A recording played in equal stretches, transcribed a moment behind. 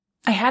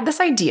I had this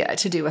idea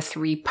to do a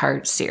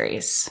 3-part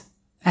series.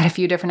 I had a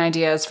few different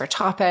ideas for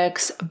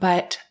topics,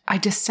 but I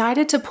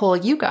decided to pull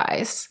you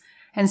guys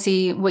and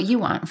see what you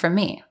want from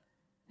me.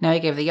 Now I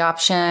gave the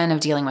option of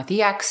dealing with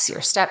the ex, your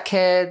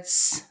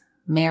stepkids,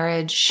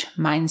 marriage,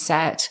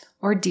 mindset,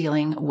 or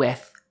dealing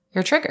with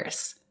your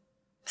triggers.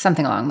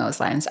 Something along those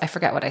lines. I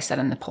forget what I said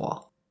in the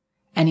poll.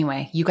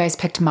 Anyway, you guys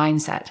picked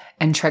mindset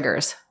and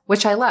triggers,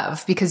 which I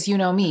love because you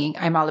know me,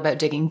 I'm all about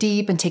digging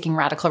deep and taking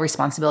radical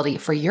responsibility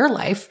for your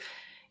life,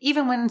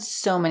 even when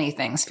so many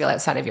things feel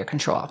outside of your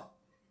control.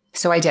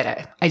 So I did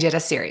it. I did a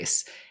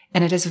series,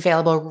 and it is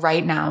available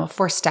right now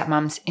for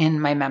stepmoms in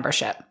my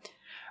membership.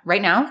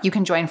 Right now, you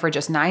can join for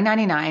just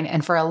 $9.99,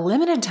 and for a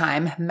limited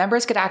time,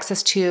 members get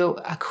access to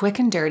a quick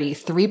and dirty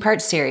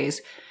 3-part series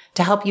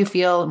to help you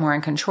feel more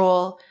in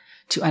control,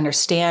 to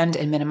understand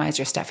and minimize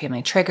your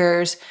stepfamily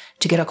triggers,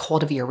 to get a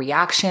hold of your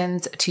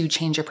reactions, to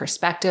change your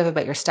perspective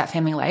about your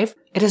stepfamily life.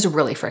 It is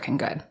really freaking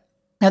good.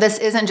 Now, this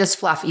isn't just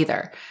fluff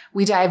either.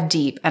 We dive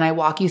deep and I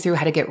walk you through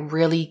how to get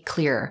really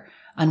clear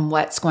on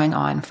what's going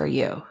on for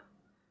you.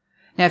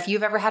 Now, if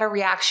you've ever had a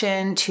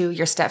reaction to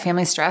your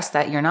stepfamily stress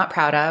that you're not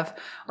proud of,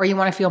 or you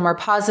want to feel more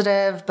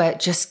positive, but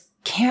just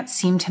can't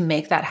seem to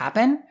make that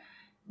happen,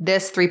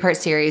 this 3-part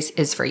series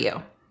is for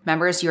you.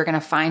 Members, you're going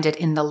to find it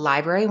in the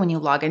library when you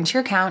log into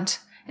your account.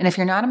 And if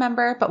you're not a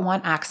member but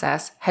want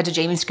access, head to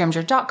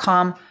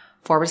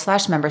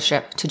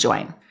jamiescrimger.com/membership to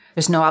join.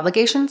 There's no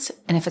obligations,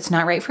 and if it's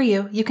not right for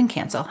you, you can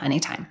cancel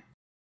anytime.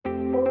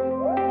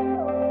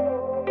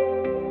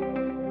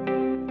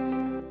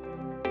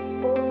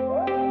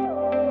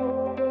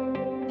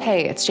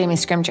 Hey, it's Jamie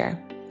Scrimger.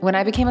 When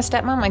I became a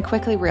stepmom, I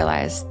quickly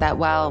realized that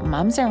while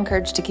moms are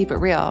encouraged to keep it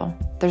real,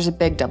 there's a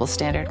big double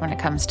standard when it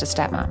comes to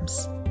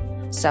stepmoms.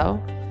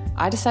 So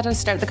I decided to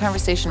start the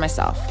conversation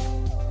myself.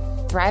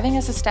 Thriving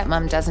as a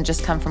stepmom doesn't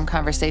just come from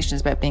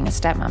conversations about being a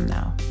stepmom,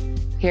 though.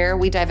 Here,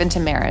 we dive into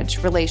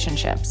marriage,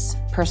 relationships,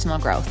 personal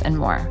growth, and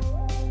more.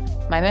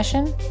 My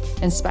mission?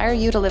 Inspire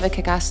you to live a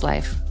kick-ass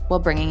life while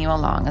bringing you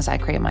along as I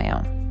create my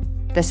own.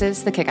 This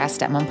is the Kick-Ass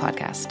Stepmom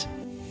Podcast.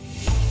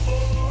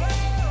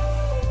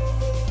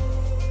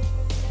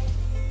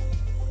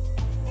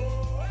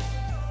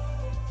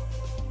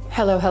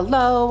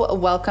 Hello.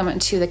 Welcome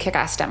to the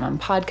Kick-Ass Stepmom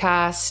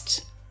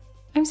Podcast.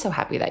 I'm so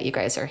happy that you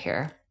guys are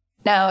here.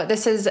 Now,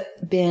 this has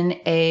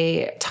been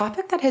a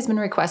topic that has been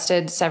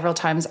requested several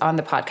times on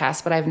the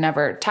podcast, but I've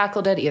never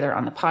tackled it either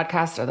on the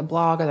podcast or the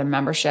blog or the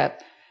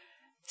membership.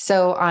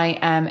 So I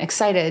am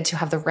excited to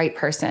have the right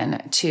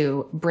person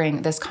to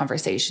bring this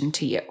conversation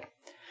to you.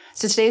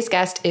 So today's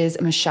guest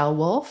is Michelle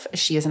Wolfe.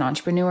 She is an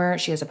entrepreneur.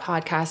 She is a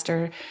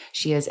podcaster.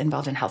 She is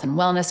involved in health and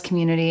wellness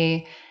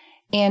community.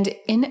 And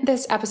in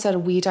this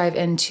episode, we dive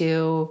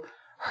into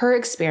her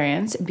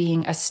experience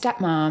being a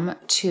stepmom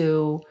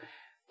to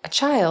a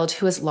child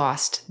who has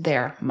lost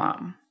their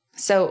mom.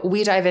 So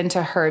we dive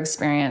into her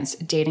experience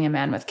dating a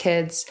man with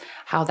kids,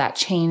 how that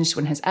changed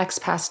when his ex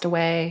passed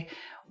away,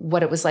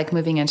 what it was like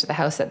moving into the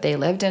house that they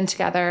lived in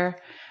together,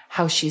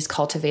 how she's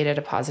cultivated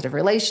a positive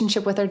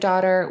relationship with her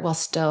daughter while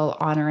still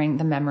honoring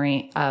the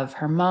memory of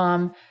her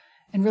mom,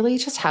 and really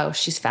just how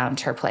she's found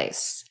her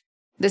place.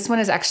 This one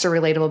is extra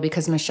relatable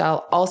because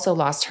Michelle also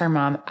lost her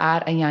mom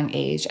at a young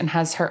age and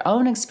has her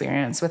own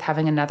experience with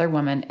having another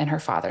woman in her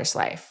father's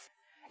life.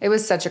 It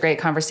was such a great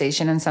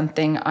conversation and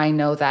something I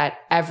know that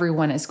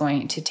everyone is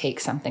going to take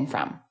something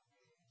from.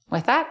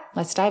 With that,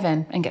 let's dive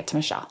in and get to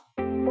Michelle.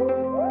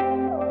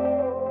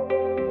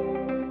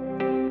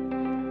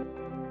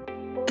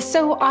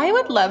 So I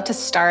would love to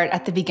start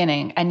at the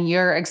beginning and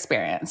your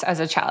experience as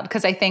a child,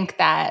 because I think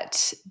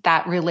that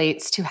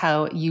relates to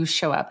how you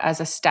show up as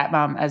a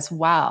stepmom as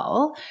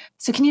well.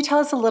 So can you tell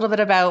us a little bit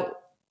about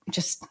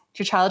just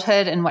your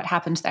childhood and what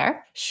happened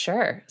there?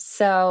 Sure.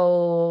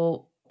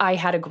 So I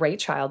had a great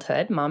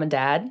childhood, mom and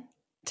dad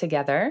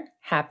together,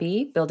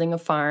 happy, building a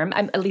farm.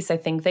 At least I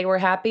think they were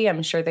happy.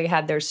 I'm sure they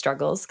had their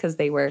struggles because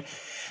they were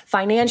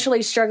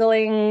financially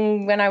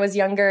struggling when I was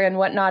younger and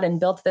whatnot, and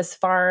built this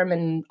farm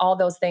and all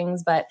those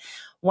things. But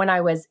when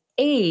I was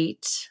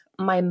 8,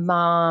 my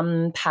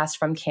mom passed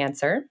from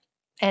cancer.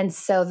 And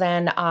so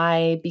then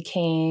I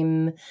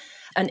became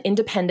an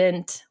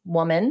independent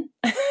woman.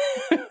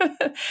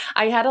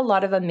 I had a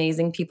lot of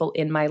amazing people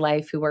in my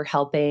life who were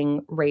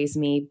helping raise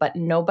me, but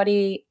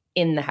nobody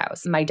in the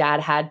house. My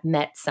dad had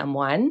met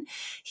someone.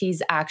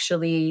 He's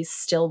actually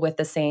still with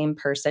the same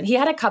person. He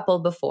had a couple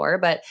before,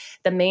 but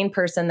the main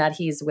person that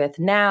he's with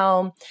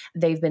now,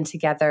 they've been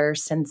together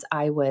since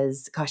I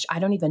was, I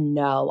don't even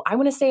know. I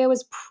want to say I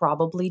was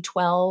probably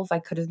 12. I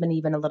could have been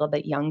even a little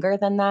bit younger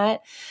than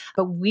that.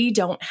 But we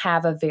don't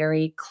have a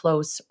very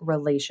close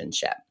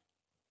relationship.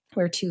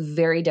 We're two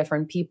very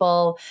different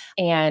people,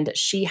 and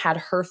she had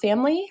her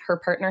family, her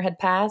partner had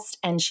passed,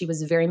 and she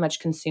was very much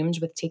consumed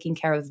with taking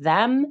care of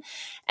them,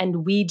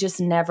 and we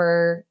just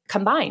never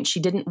combined. She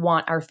didn't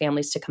want our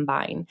families to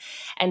combine.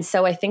 And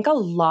so I think a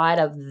lot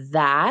of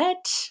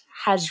that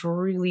has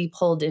really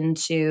pulled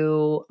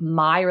into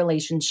my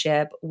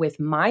relationship with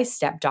my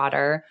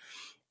stepdaughter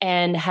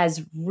and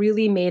has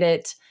really made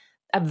it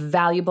a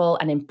valuable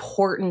and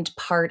important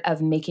part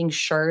of making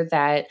sure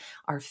that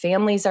our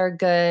families are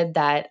good,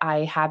 that I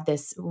have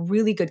this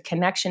really good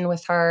connection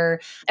with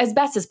her as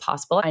best as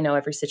possible. I know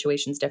every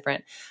situation's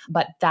different,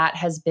 but that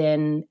has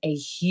been a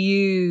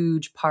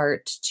huge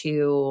part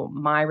to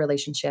my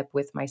relationship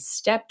with my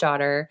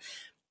stepdaughter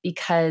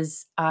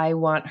because I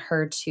want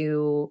her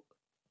to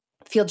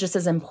feel just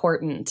as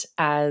important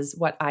as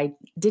what I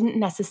didn't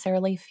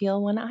necessarily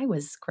feel when I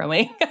was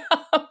growing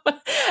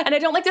up. And I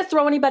don't like to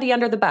throw anybody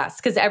under the bus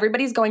because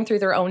everybody's going through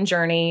their own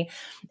journey.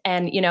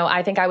 And,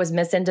 I think I was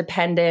Miss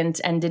Independent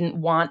and didn't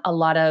want a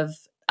lot of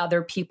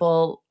other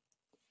people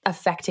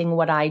affecting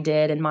what I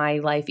did in my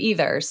life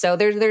either. So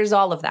there's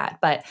all of that.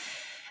 But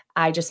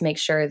I just make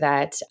sure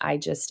that I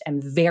just am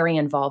very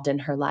involved in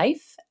her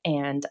life,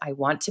 and I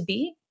want to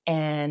be,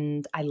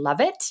 and I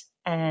love it.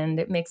 And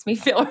it makes me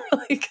feel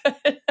really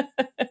good.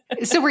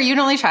 So were you an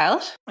only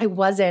child? I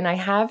wasn't. I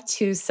have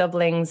two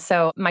siblings.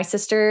 So my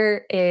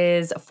sister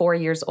is 4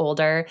 years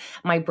older.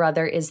 My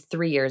brother is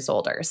 3 years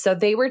older. So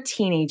they were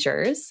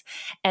teenagers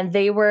and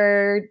they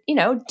were,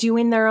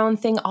 doing their own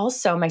thing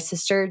also. My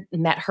sister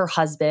met her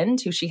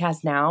husband, who she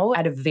has now,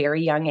 at a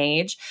very young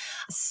age.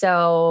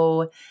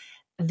 So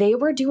they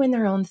were doing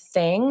their own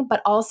thing, but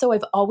also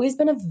I've always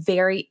been a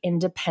very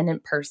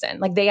independent person.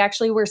 Like they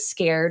actually were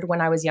scared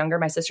when I was younger.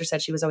 My sister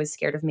said she was always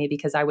scared of me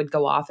because I would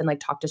go off and like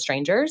talk to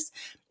strangers.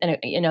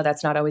 And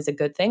that's not always a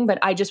good thing, but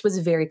I just was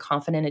very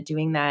confident at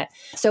doing that.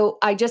 So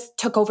I just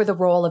took over the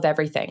role of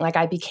everything. Like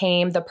I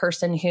became the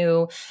person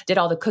who did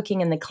all the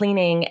cooking and the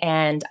cleaning.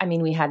 And I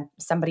mean, we had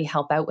somebody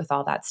help out with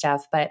all that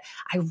stuff, but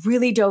I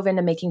really dove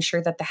into making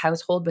sure that the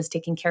household was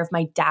taken care of.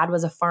 My dad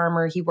was a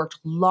farmer. He worked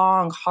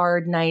long,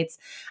 hard nights.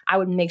 I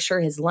would make sure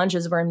his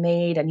lunches were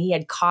made and he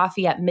had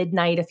coffee at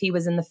midnight if he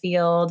was in the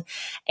field.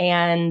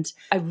 And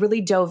I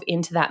really dove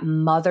into that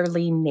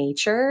motherly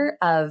nature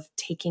of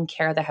taking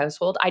care of the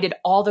household. I did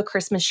all the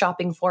Christmas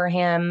shopping for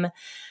him.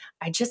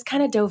 I just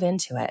kind of dove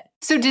into it.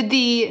 So did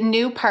the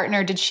new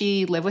partner, did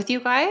she live with you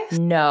guys?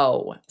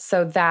 No.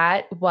 So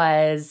that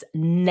was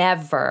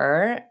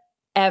never,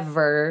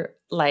 ever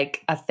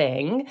like a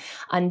thing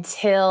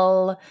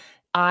until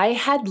I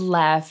had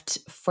left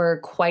for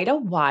quite a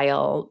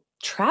while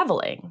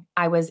traveling.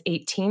 I was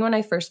 18 when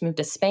I first moved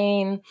to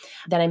Spain.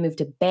 Then I moved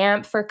to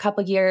Banff for a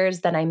couple of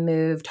years. Then I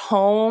moved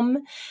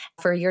home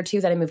for a year or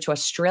two. Then I moved to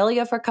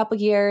Australia for a couple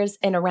of years.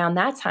 And around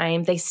that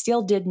time, they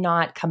still did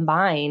not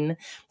combine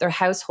their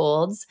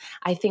households.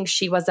 I think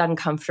she was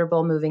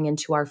uncomfortable moving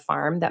into our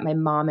farm that my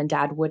mom and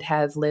dad would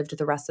have lived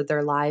the rest of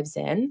their lives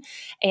in.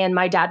 And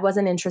my dad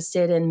wasn't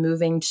interested in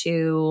moving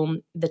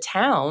to the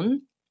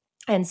town.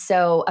 And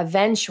so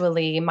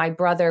eventually my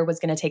brother was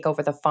going to take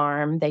over the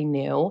farm, they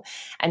knew.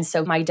 And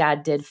so my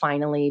dad did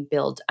finally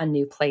build a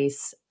new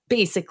place,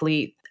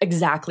 basically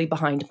exactly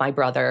behind my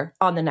brother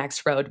on the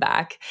next road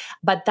back.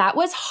 But that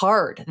was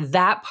hard.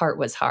 That part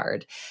was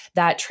hard.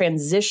 That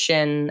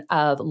transition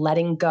of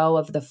letting go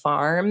of the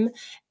farm,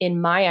 in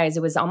my eyes,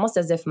 it was almost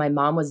as if my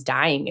mom was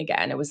dying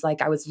again. It was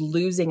like I was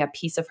losing a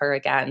piece of her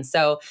again.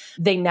 So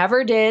they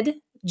never did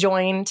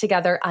join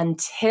together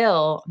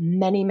until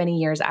many, many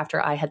years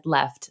after I had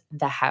left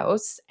the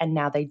house. And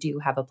now they do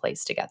have a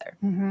place together.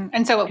 Mm-hmm.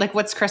 And so like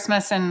what's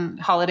Christmas and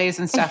holidays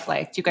and stuff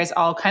like? Do you guys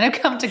all kind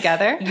of come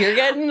together? You're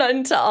getting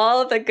into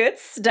all the good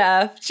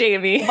stuff,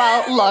 Jamie.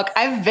 Well, look,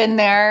 I've been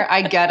there.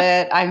 I get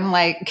it. I'm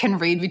like, can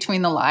read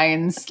between the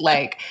lines.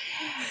 Like,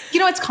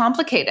 it's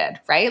complicated,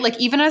 right? Like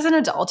even as an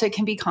adult, it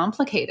can be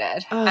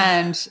complicated. Oh.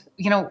 And,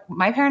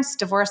 my parents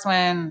divorced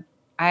when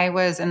I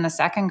was in the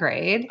second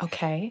grade.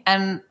 Okay.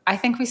 And I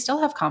think we still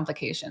have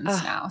complications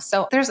now.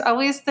 So there's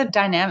always the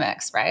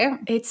dynamics, right?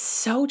 It's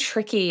so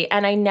tricky.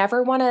 And I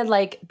never want to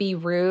like be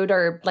rude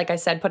or, like I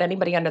said, put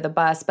anybody under the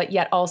bus, but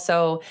yet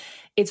also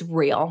it's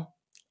real,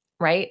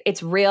 right?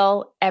 It's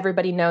real.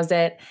 Everybody knows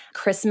it.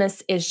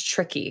 Christmas is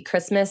tricky.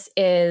 Christmas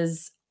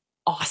is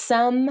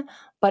awesome,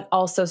 but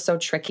also so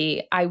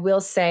tricky. I will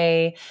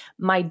say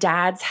my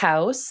dad's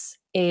house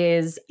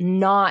is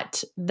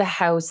not the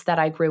house that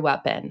I grew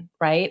up in,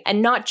 right?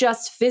 And not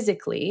just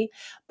physically,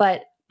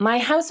 but my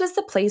house was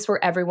the place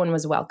where everyone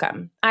was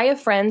welcome. I have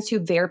friends who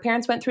their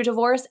parents went through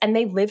divorce and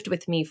they lived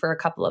with me for a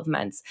couple of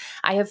months.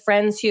 I have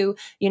friends who,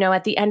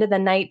 at the end of the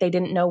night, they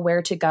didn't know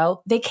where to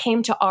go. They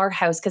came to our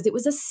house because it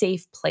was a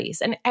safe place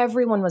and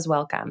everyone was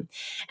welcome.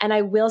 And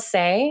I will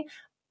say,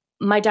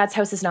 my dad's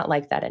house is not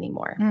like that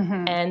anymore.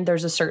 Mm-hmm. And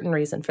there's a certain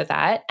reason for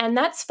that. And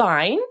that's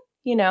fine.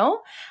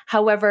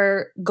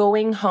 However,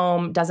 going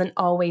home doesn't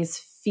always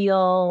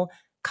feel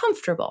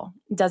comfortable.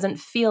 It doesn't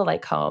feel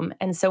like home.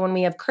 And so when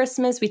we have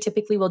Christmas, we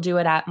typically will do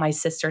it at my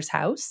sister's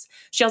house.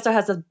 She also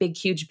has a big,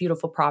 huge,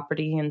 beautiful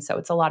property. And so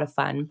it's a lot of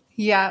fun.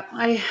 Yeah,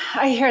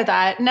 I hear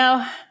that.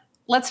 Now,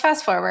 let's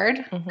fast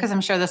forward because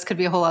I'm sure this could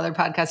be a whole other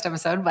podcast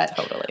episode, but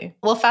totally.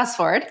 We'll fast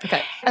forward.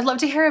 Okay. I'd love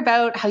to hear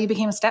about how you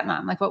became a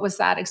stepmom. Like what was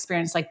that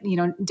experience like,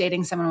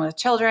 dating someone with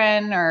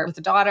children or with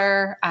a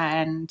daughter,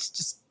 and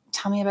just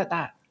tell me about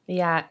that.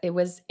 Yeah, it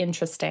was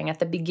interesting. At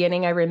the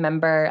beginning, I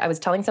remember I was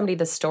telling somebody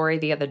the story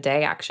the other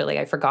day, actually.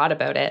 I forgot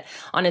about it.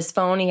 On his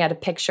phone, he had a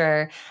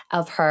picture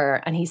of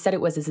her, and he said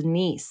it was his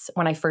niece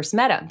when I first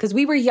met him, because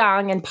we were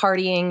young and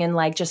partying and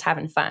like just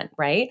having fun,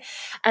 right?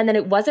 And then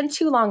it wasn't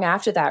too long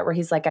after that where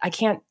he's like, I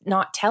can't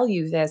not tell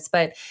you this,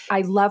 but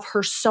I love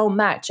her so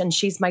much and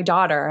she's my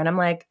daughter. And I'm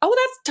like, oh,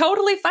 that's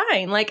totally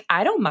fine. Like,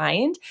 I don't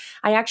mind.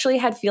 I actually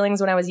had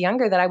feelings when I was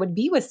younger that I would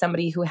be with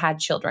somebody who had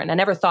children. I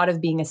never thought of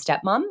being a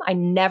stepmom. I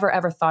never,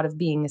 ever thought of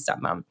being a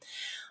stepmom.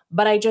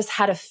 But I just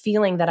had a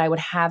feeling that I would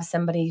have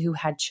somebody who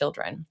had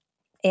children.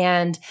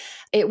 And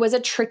it was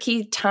a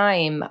tricky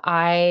time.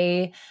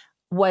 I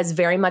was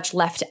very much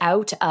left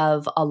out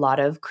of a lot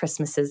of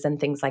Christmases and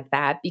things like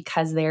that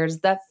because there's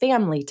the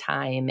family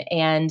time.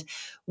 And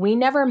we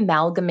never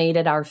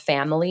amalgamated our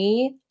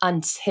family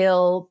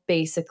until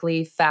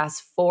basically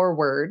fast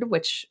forward,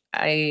 which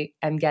I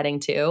am getting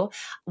to,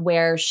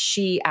 where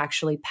she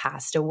actually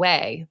passed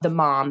away. The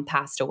mom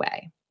passed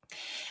away.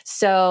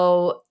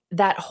 So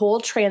that whole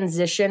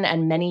transition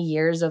and many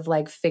years of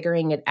like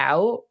figuring it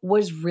out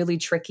was really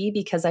tricky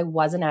because I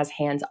wasn't as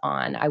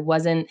hands-on. I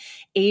wasn't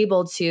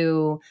able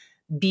to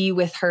be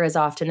with her as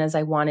often as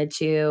I wanted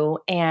to.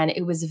 And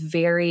it was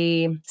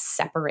very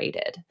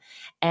separated.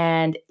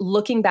 And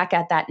looking back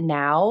at that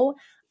now,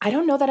 I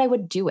don't know that I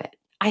would do it.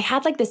 I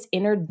had like this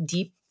inner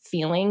deep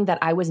feeling that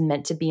I was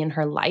meant to be in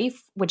her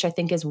life, which I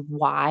think is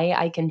why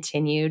I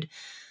continued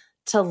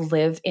to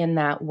live in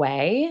that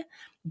way.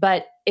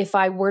 But if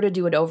I were to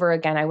do it over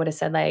again, I would have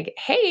said like,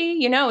 hey,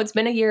 it's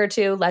been a year or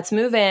two. Let's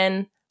move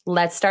in.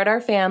 Let's start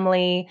our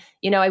family.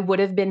 I would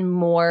have been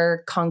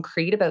more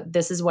concrete about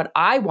this is what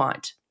I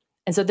want.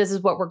 And so this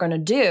is what we're going to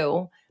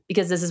do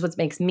because this is what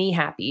makes me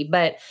happy.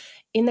 But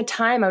in the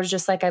time, I was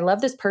just like, I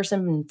love this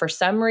person. For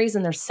some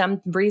reason, there's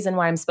some reason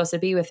why I'm supposed to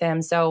be with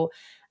him. So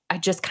I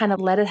just kind of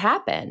let it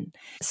happen.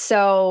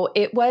 So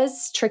it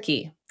was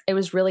tricky. It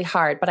was really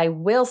hard. But I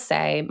will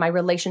say my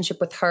relationship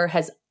with her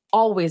has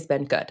always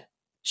been good.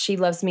 She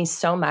loves me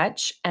so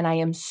much. And I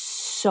am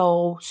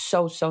so,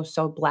 so, so,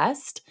 so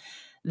blessed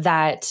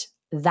that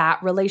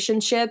that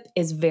relationship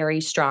is very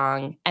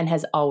strong and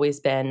has always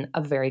been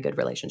a very good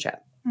relationship.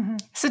 Mm-hmm.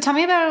 So tell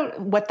me about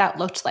what that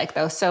looked like,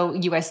 though. So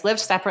you guys lived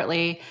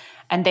separately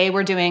and they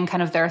were doing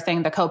kind of their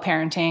thing, the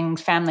co-parenting,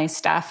 family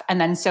stuff. And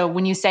then so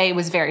when you say it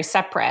was very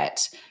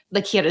separate,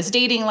 like he had his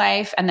dating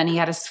life and then he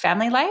had his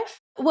family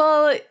life?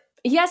 Well,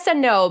 yes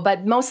and no,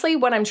 but mostly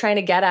what I'm trying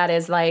to get at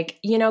is like,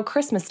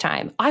 Christmas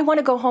time. I want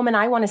to go home and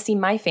I want to see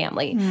my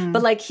family.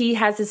 But like he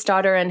has his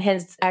daughter and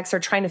his ex are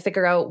trying to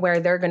figure out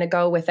where they're going to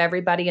go with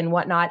everybody and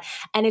whatnot.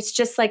 And it's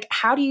just like,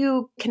 how do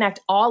you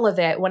connect all of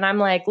it when I'm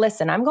like,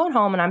 listen, I'm going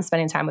home and I'm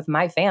spending time with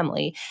my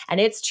family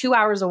and it's 2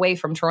 hours away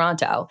from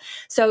Toronto.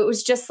 So it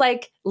was just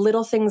like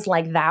little things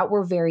like that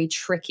were very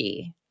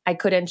tricky. I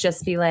couldn't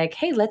just be like,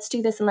 hey, let's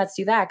do this and let's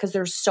do that. Because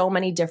there's so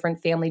many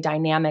different family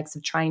dynamics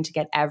of trying to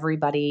get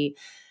everybody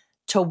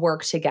to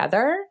work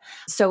together.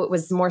 So it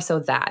was more so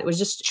that. It was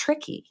just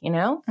tricky,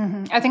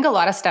 Mm-hmm. I think a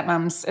lot of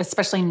stepmoms,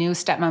 especially new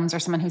stepmoms or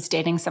someone who's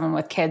dating someone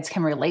with kids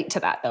can relate to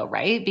that though,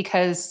 right?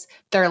 Because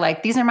they're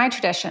like, these are my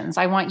traditions.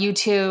 I want you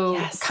to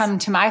come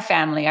to my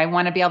family. I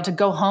want to be able to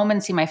go home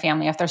and see my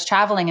family if there's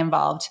traveling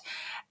involved.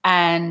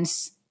 And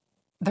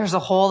there's a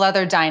whole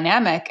other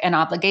dynamic and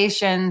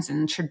obligations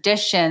and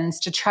traditions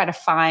to try to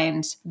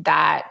find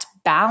that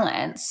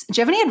balance.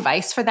 Do you have any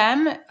advice for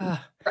them?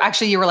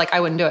 Actually, you were like, I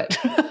wouldn't do it.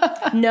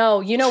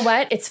 No, you know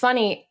what? It's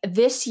funny.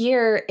 This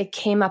year, it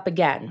came up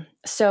again.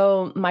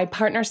 So my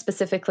partner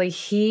specifically,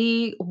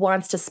 he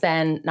wants to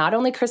spend not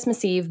only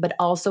Christmas Eve, but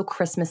also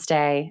Christmas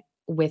Day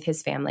with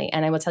his family.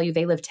 And I will tell you,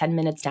 they live 10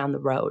 minutes down the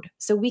road.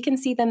 So we can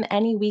see them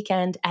any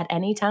weekend at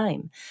any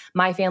time.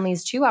 My family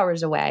is 2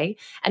 hours away.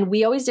 And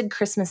we always did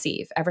Christmas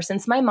Eve. Ever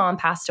since my mom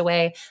passed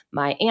away,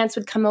 my aunts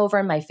would come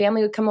over, my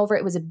family would come over.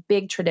 It was a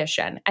big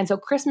tradition. And so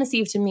Christmas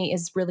Eve to me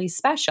is really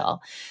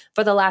special.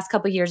 For the last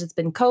couple of years, it's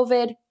been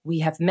COVID. We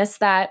have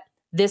missed that.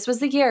 This was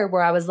the year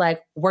where I was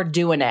like, we're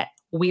doing it.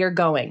 We are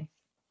going.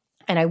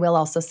 And I will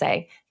also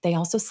say, they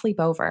also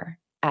sleep over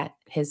at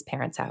his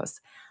parents'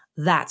 house.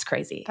 That's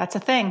crazy. That's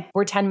a thing.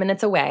 We're 10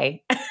 minutes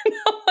away.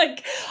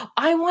 Like,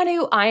 I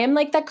am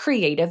like that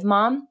creative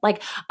mom.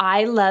 Like,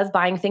 I love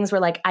buying things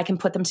where like I can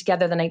put them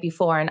together the night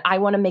before and I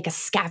want to make a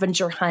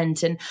scavenger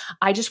hunt and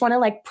I just want to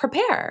like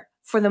prepare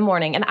for the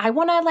morning. And I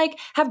want to like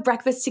have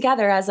breakfast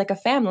together as like a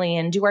family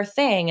and do our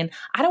thing. And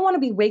I don't want to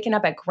be waking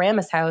up at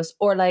grandma's house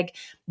or like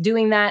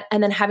doing that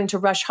and then having to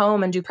rush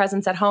home and do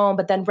presents at home,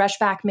 but then rush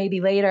back maybe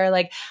later.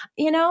 Like,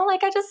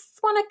 like I just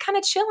want to kind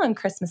of chill on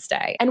Christmas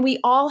Day. And we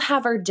all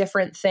have our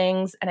different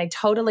things. And I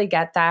totally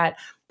get that.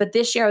 But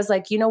this year I was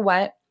like, you know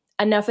what?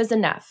 Enough is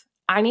enough.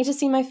 I need to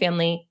see my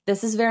family.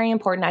 This is very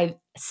important. I have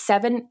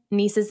 7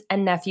 nieces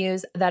and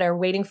nephews that are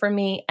waiting for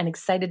me and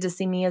excited to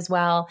see me as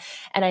well.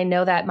 And I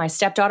know that my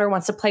stepdaughter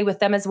wants to play with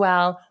them as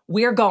well.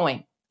 We're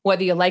going,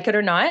 whether you like it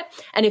or not.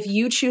 And if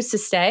you choose to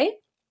stay,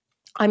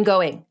 I'm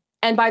going.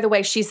 And by the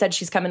way, she said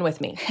she's coming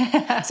with me.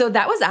 So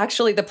that was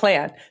actually the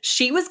plan.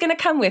 She was going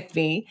to come with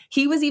me.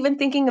 He was even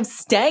thinking of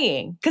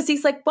staying because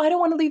he's like, well, I don't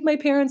want to leave my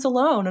parents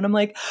alone. And I'm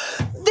like,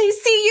 they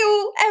see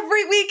you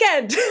every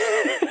weekend.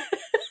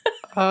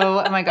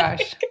 Oh my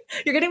gosh.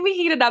 You're getting me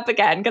heated up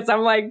again because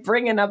I'm like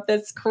bringing up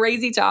this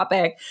crazy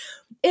topic.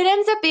 It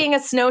ends up being a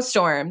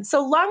snowstorm.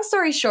 So long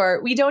story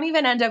short, we don't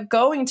even end up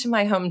going to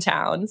my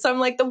hometown. So I'm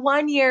like the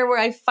one year where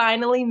I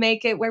finally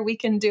make it where we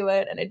can do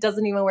it and it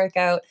doesn't even work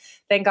out.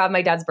 Thank God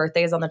my dad's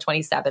birthday is on the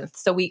 27th.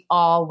 So we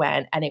all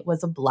went and it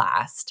was a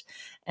blast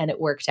and it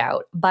worked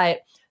out.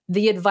 But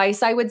the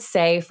advice I would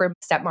say for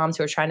stepmoms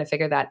who are trying to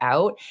figure that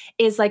out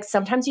is like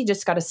sometimes you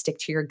just got to stick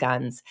to your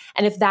guns.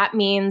 And if that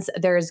means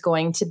there's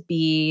going to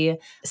be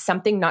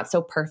something not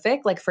so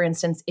perfect, like for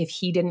instance, if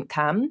he didn't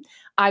come,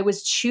 I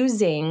was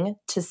choosing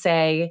to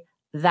say,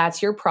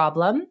 that's your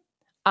problem.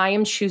 I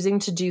am choosing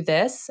to do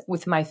this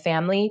with my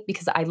family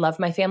because I love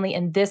my family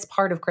and this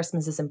part of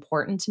Christmas is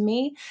important to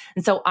me.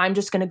 And so I'm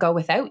just going to go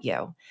without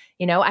you.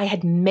 You know, I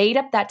had made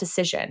up that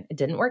decision. It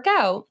didn't work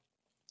out.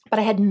 But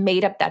I had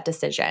made up that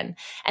decision.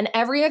 And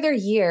every other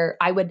year,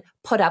 I would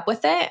put up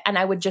with it and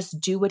I would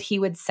just do what he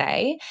would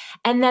say.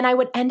 And then I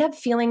would end up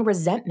feeling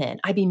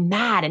resentment. I'd be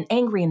mad and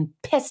angry and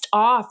pissed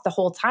off the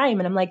whole time.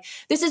 And I'm like,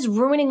 this is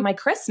ruining my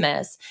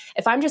Christmas.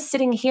 If I'm just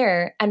sitting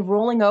here and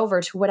rolling over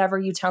to whatever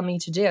you tell me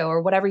to do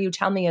or whatever you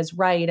tell me is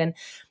right. And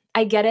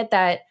I get it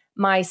that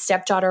my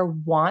stepdaughter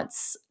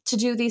wants to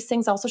do these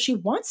things. Also, she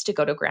wants to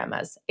go to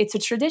grandma's. It's a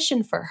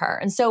tradition for her.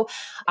 And so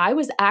I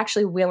was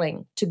actually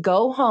willing to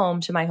go home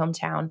to my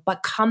hometown,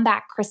 but come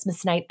back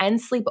Christmas night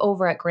and sleep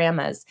over at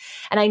grandma's.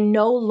 And I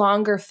no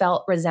longer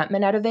felt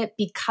resentment out of it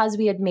because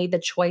we had made the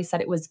choice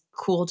that it was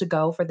cool to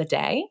go for the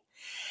day.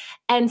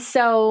 And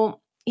so,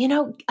 you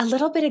know, a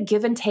little bit of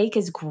give and take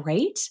is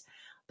great.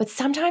 But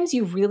sometimes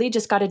you really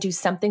just got to do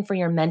something for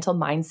your mental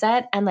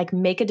mindset and like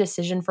make a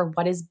decision for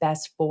what is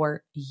best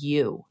for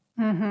you.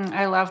 Mm-hmm.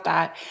 I love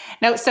that.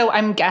 Now, so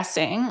I'm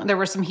guessing there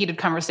were some heated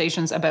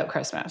conversations about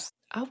Christmas.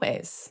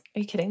 Always. Are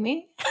you kidding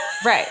me?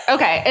 Right.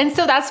 Okay. And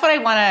so that's what I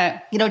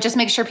want to, just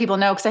make sure people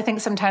know. Cause I think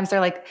sometimes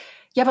they're like,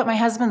 yeah, but my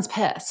husband's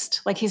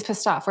pissed. Like he's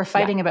pissed off. We're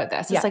fighting about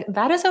this. It's like,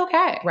 that is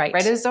okay. Right.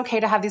 It is okay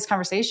to have these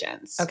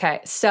conversations. Okay.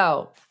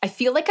 So I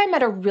feel like I'm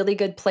at a really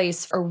good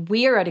place, or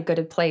we're at a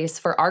good place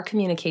for our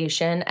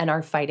communication and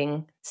our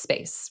fighting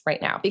space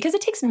right now, because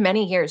it takes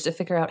many years to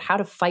figure out how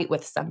to fight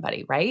with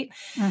somebody, right?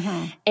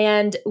 Mm-hmm.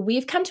 And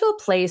we've come to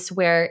a place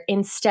where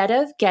instead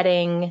of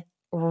getting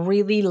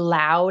really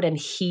loud and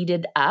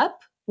heated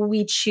up,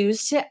 we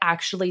choose to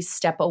actually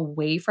step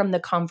away from the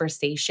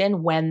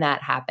conversation when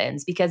that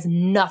happens because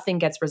nothing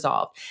gets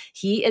resolved.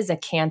 He is a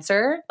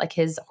Cancer, like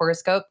his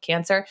horoscope,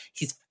 Cancer.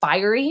 He's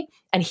fiery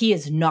and he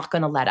is not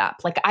going to let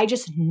up. Like I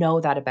just know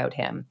that about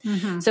him.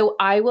 Mm-hmm. So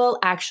I will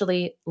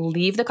actually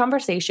leave the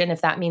conversation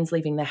if that means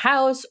leaving the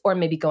house or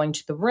maybe going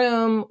to the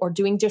room or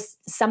doing just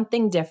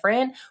something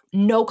different.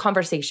 No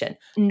conversation,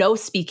 no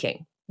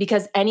speaking,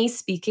 because any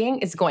speaking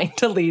is going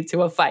to lead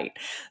to a fight.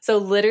 So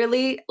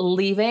literally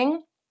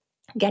leaving,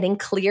 getting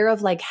clear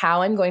of like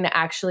how I'm going to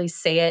actually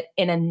say it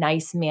in a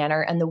nice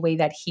manner and the way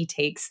that he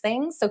takes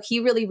things. So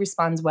he really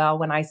responds well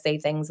when I say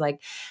things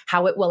like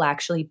how it will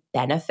actually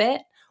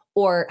benefit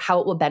or how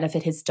it will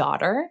benefit his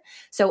daughter.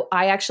 So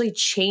I actually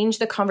change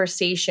the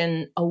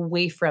conversation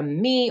away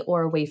from me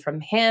or away from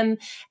him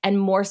and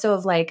more so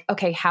of like,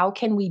 okay, how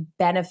can we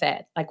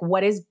benefit? Like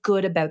what is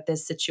good about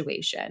this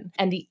situation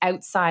and the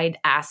outside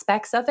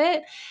aspects of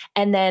it?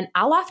 And then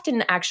I'll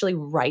often actually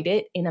write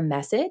it in a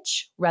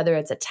message, whether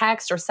it's a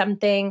text or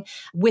something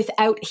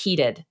without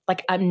heated.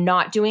 Like I'm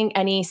not doing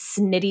any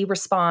snitty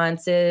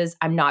responses.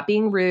 I'm not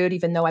being rude,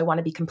 even though I want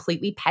to be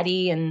completely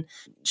petty and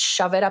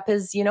shove it up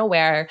his,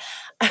 where.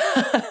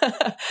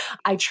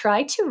 I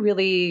try to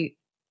really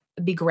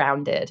be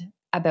grounded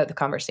about the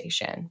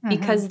conversation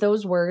because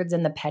those words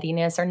and the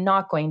pettiness are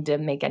not going to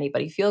make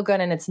anybody feel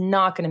good and it's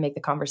not going to make the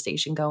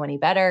conversation go any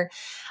better.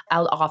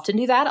 I'll often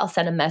do that. I'll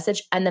send a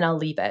message and then I'll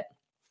leave it,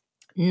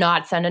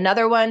 not send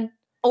another one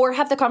or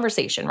have the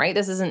conversation, right?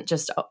 This isn't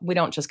just, we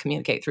don't just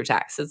communicate through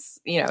text. It's,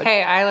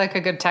 Hey, I like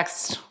a good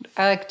text.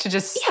 I like to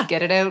just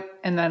get it out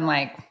and then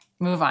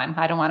move on.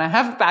 I don't want to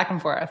have back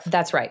and forth.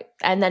 That's right.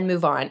 And then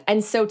move on.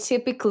 And so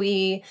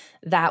typically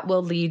that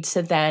will lead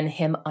to then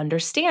him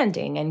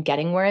understanding and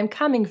getting where I'm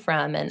coming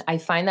from. And I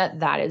find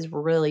that is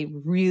really,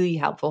 really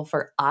helpful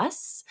for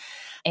us.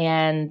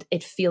 And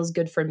it feels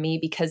good for me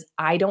because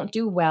I don't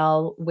do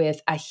well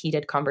with a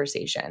heated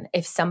conversation.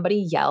 If somebody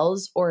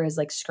yells or is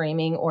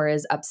screaming or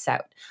is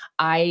upset,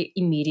 I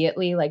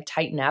immediately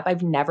tighten up.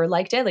 I've never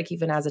liked it,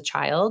 even as a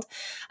child.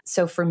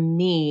 So for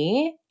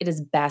me, it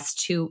is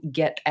best to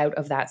get out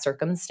of that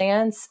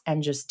circumstance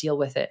and just deal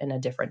with it in a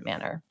different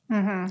manner.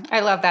 Mm-hmm.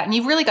 I love that. And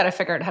you've really got to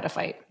figure out how to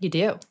fight. You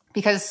do.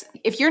 Because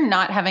if you're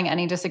not having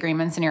any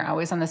disagreements and you're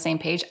always on the same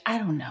page, I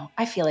don't know.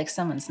 I feel like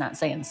someone's not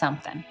saying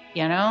something,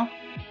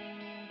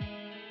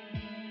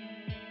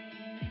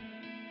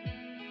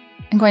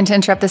 I'm going to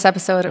interrupt this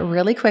episode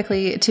really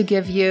quickly to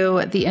give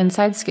you the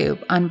inside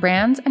scoop on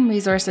brands and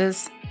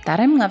resources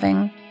that I'm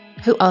loving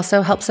who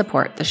also help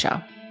support the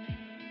show.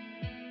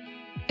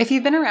 If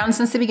you've been around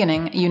since the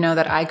beginning, you know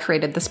that I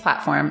created this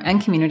platform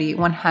and community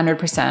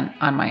 100%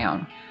 on my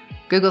own.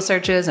 Google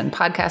searches and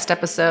podcast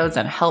episodes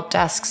and help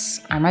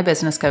desks are my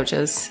business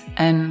coaches,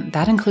 and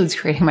that includes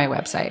creating my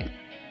website.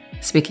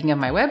 Speaking of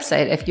my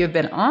website, if you've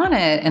been on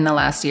it in the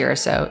last year or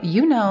so,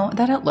 you know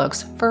that it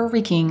looks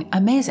freaking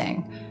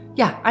amazing.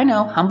 Yeah, I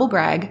know, humble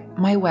brag,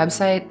 my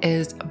website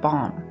is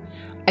bomb.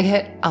 I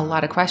get a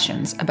lot of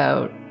questions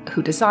about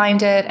who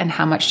designed it and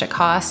how much it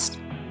cost.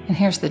 And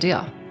here's the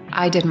deal.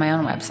 I did my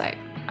own website.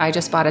 I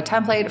just bought a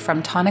template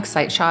from Tonic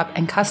Site Shop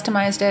and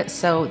customized it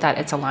so that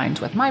it's aligned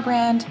with my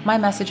brand, my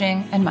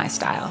messaging, and my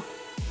style.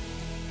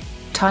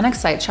 Tonic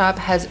Site Shop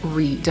has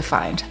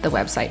redefined the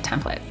website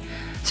template.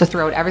 So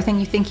throw out everything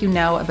you think you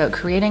know about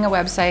creating a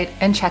website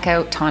and check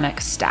out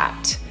Tonic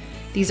Stat.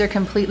 These are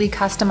completely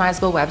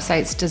customizable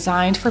websites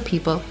designed for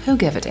people who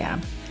give a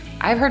damn.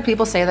 I've heard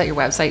people say that your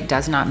website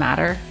does not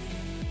matter.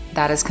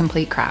 That is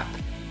complete crap.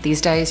 These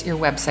days, your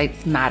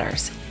website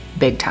matters.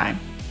 Big time.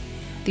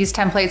 These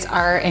templates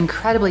are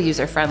incredibly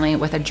user-friendly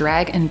with a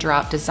drag and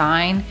drop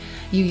design.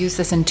 You use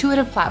this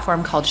intuitive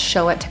platform called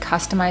Show It to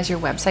customize your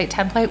website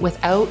template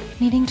without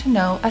needing to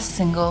know a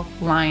single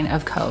line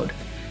of code.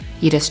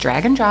 You just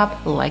drag and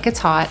drop like it's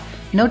hot,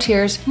 no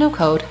tiers, no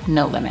code,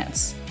 no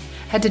limits.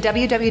 Head to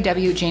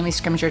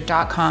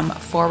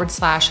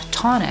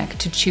www.jamiescrimger.com/tonic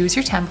to choose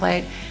your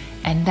template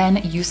and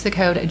then use the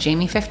code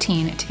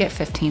JAMIE15 to get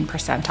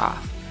 15%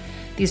 off.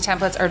 These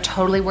templates are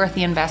totally worth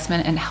the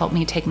investment and help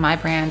me take my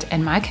brand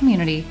and my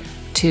community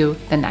to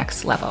the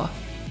next level.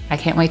 I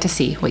can't wait to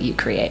see what you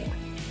create.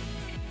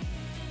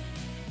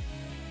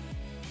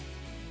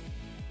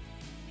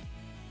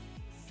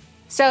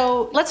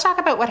 So let's talk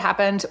about what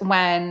happened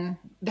when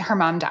her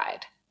mom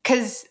died.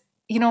 Because,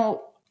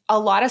 a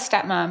lot of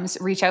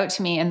stepmoms reach out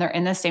to me and they're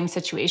in the same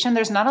situation.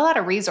 There's not a lot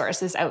of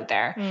resources out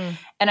there.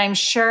 And I'm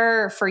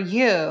sure for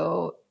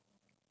you,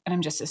 and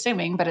I'm just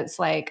assuming, but it's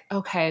like,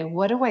 okay,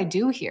 what do I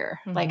do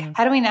here? Like,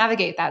 how do we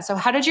navigate that? So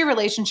how did your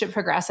relationship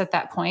progress at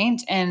that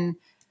point? And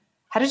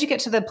how did you get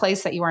to the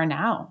place that you are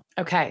now?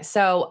 Okay.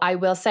 So I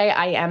will say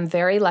I am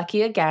very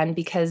lucky again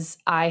because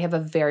I have a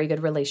very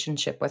good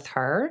relationship with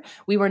her.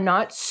 We were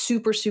not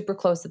super, super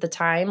close at the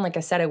time. Like I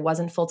said, I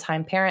wasn't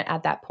full-time parent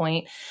at that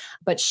point,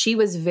 but she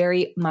was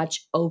very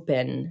much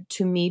open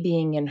to me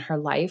being in her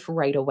life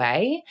right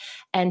away.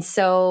 And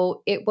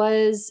so it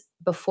was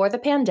before the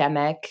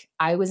pandemic.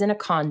 I was in a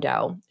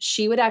condo.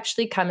 She would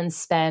actually come and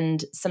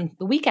spend some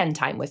weekend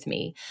time with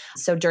me.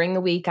 So during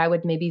the week, I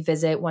would maybe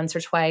visit once or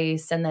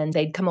twice, and then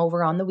they'd come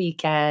over on the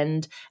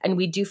weekend and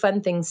we'd do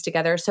fun things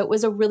together. So it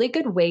was a really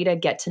good way to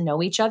get to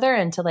know each other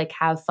and to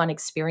have fun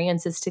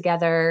experiences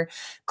together,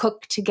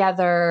 cook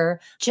together,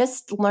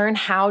 just learn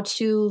how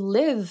to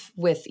live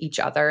with each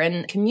other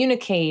and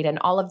communicate and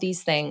all of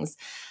these things.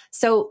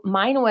 So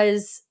mine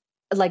was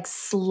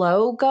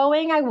slow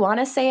going, I want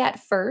to say at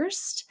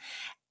first.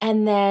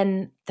 And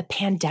then the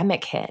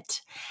pandemic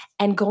hit,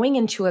 and going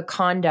into a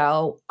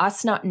condo,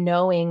 us not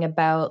knowing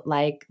about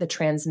the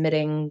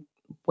transmitting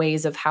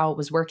ways of how it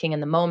was working in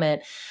the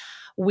moment,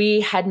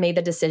 we had made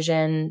the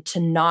decision to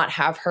not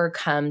have her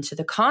come to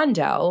the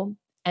condo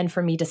and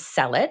for me to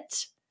sell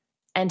it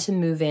and to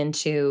move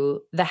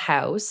into the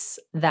house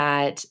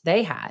that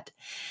they had.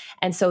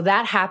 And so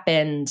that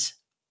happened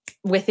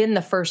within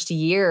the first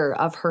year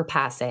of her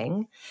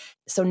passing.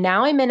 So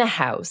now I'm in a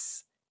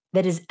house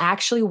that is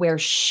actually where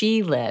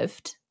she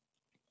lived.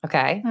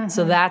 Okay.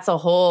 So that's a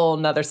whole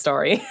nother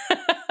story.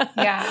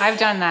 Yeah, I've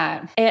done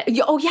that.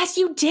 Oh, yes,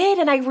 you did.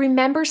 And I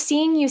remember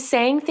seeing you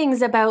saying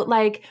things about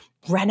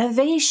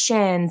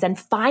renovations and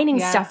finding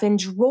stuff in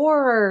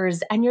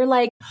drawers. And you're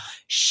like,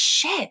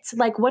 shit,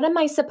 what am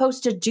I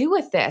supposed to do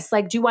with this?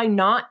 Do I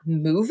not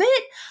move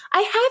it?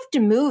 I have to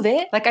move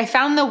it. I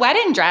found the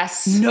wedding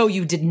dress. No,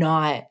 you did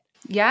not.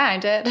 Yeah, I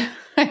did.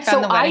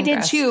 I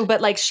did too,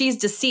 but she's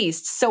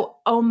deceased. So,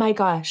 oh my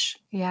gosh.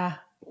 Yeah.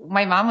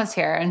 My mom was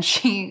here and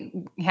she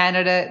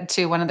handed it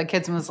to one of the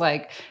kids and was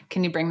like,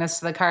 can you bring this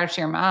to the car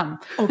to your mom?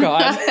 Oh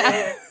God.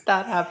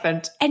 That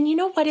happened. And you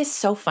know what is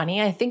so funny?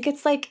 I think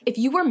it's if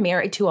you were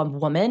married to a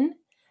woman,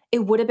 it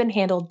would have been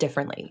handled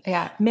differently.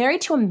 Yeah.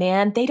 Married to a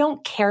man, they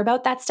don't care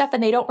about that stuff.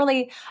 And they don't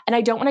really, and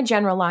I don't want to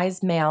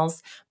generalize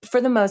males. For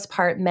the most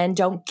part, men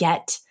don't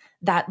get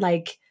that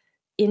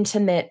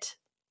intimate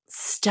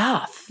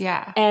stuff.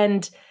 Yeah.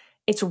 And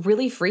it's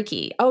really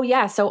freaky. Oh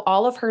yeah. So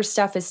all of her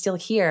stuff is still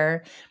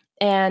here.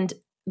 And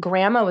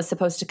grandma was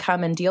supposed to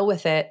come and deal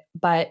with it,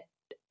 but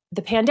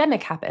the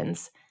pandemic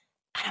happens.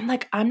 And I'm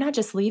like, I'm not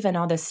just leaving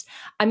all this.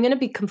 I'm going to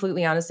be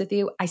completely honest with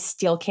you. I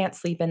still can't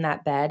sleep in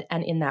that bed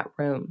and in that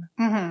room.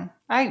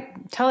 I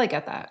totally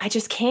get that. I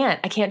just can't.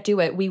 I can't do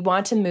it. We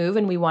want to move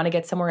and we want to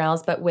get somewhere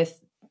else. But with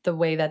the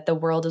way that the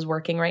world is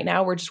working right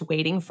now, we're just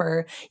waiting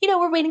for,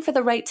 we're waiting for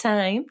the right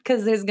time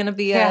because there's going to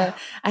be a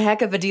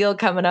heck of a deal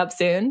coming up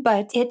soon.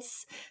 But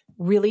it's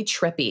really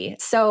trippy.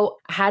 So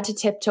I had to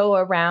tiptoe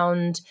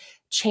around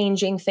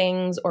changing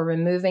things or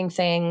removing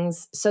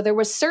things. So there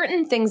were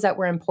certain things that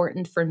were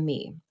important for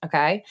me,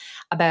 okay,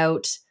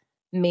 about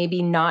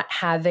maybe not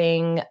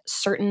having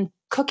certain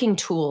cooking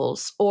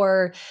tools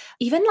or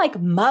even like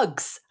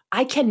mugs.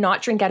 I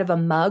cannot drink out of a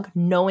mug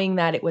knowing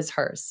that it was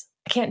hers.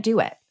 I can't do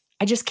it.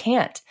 I just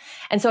can't.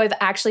 And so I've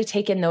actually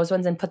taken those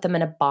ones and put them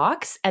in a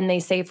box, and they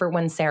say for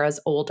when Sarah's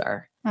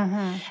older.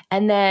 Mm-hmm.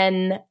 And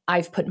then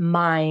I've put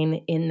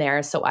mine in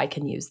there so I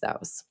can use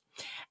those.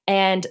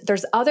 And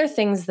there's other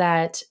things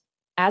that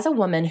as a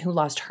woman who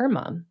lost her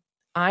mom,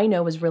 I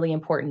know was really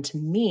important to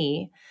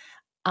me.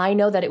 I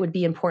know that it would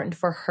be important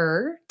for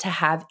her to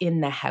have in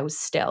the house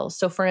still.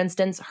 So for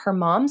instance, her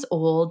mom's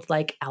old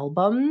like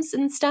albums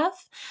and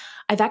stuff,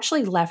 I've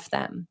actually left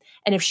them.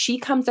 And if she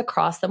comes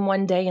across them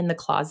one day in the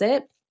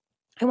closet,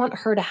 I want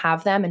her to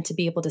have them and to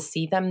be able to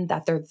see them,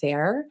 that they're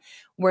there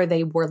where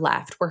they were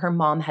left, where her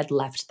mom had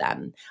left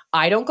them.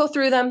 I don't go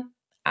through them.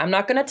 I'm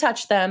not going to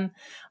touch them.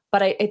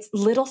 But it's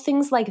little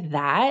things like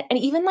that. And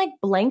even like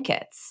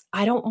blankets.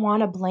 I don't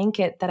want a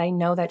blanket that I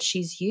know that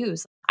she's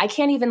used. I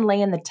can't even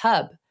lay in the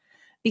tub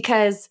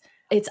because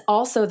it's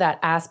also that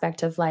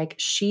aspect of like,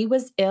 she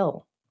was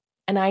ill.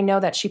 And I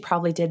know that she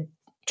probably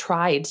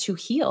tried to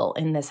heal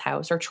in this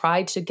house or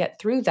tried to get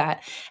through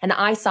that. And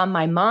I saw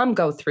my mom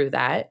go through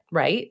that,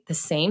 right? The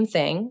same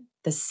thing,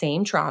 the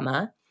same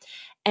trauma.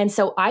 And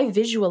so I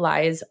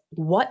visualize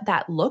what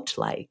that looked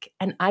like.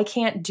 And I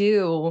can't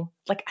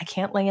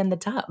lay in the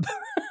tub.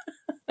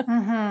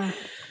 Mm-hmm.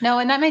 No,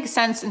 and that makes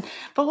sense.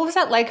 But what was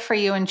that like for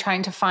you in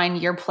trying to find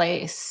your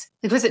place?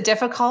 Like, was it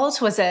difficult?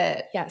 Was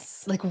it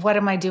Yes. like, what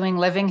am I doing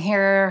living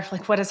here?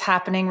 Like, what is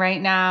happening right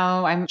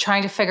now? I'm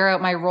trying to figure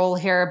out my role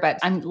here, but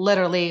I'm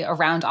literally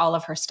around all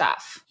of her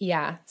stuff.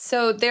 Yeah.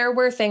 So there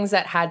were things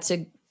that had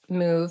to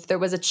move. There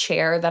was a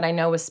chair that I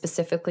know was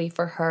specifically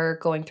for her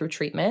going through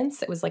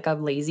treatments. It was like a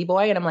lazy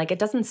boy. And I'm like, it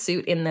doesn't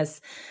suit in this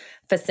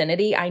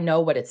vicinity. I know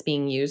what it's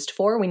being used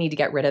for. We need to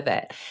get rid of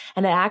it.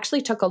 And it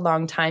actually took a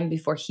long time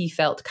before he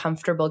felt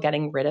comfortable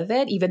getting rid of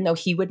it, even though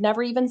he would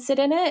never even sit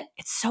in it.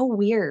 It's so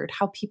weird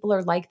how people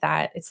are like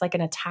that. It's like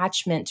an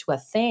attachment to a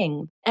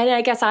thing. And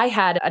I guess I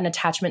had an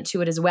attachment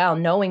to it as well,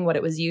 knowing what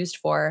it was used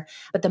for.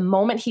 But the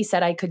moment he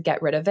said I could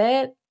get rid of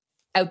it,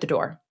 out the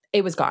door,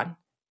 it was gone.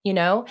 You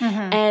know?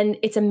 Mm-hmm. And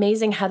it's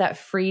amazing how that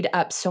freed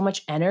up so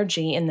much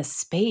energy in the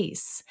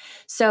space.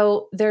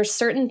 So there's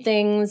certain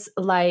things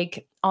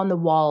like on the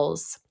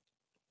walls.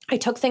 I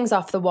took things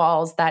off the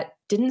walls that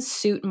didn't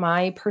suit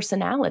my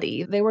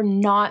personality. They were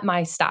not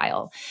my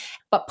style.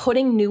 But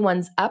putting new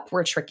ones up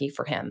were tricky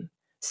for him.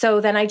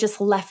 So then I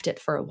just left it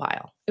for a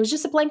while. It was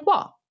just a blank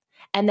wall.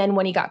 And then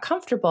when he got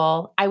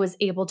comfortable, I was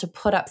able to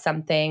put up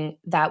something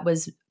that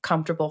was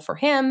comfortable for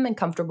him and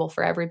comfortable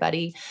for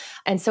everybody.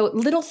 And so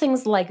little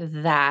things like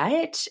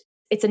that,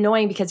 it's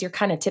annoying because you're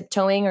kind of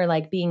tiptoeing or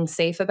like being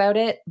safe about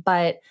it,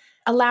 but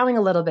allowing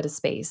a little bit of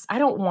space. I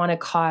don't want to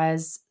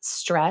cause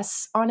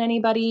stress on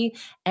anybody.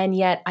 And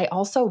yet I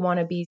also want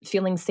to be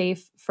feeling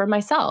safe for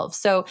myself.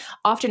 So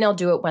often I'll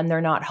do it when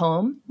they're not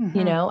home. Mm-hmm.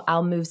 You know,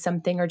 I'll move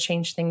something or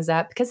change things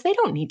up because they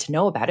don't need to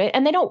know about it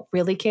and they don't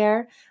really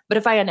care. But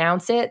if I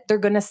announce it, they're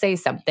going to say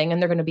something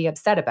and they're going to be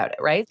upset about it,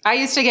 right? I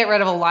used to get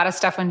rid of a lot of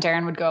stuff when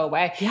Darren would go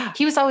away. Yeah.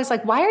 He was always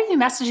like, why are you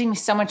messaging me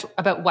so much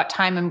about what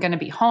time I'm going to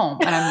be home?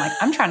 And I'm like,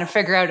 I'm trying to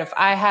figure out if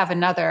I have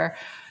another,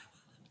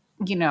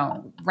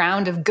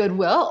 round of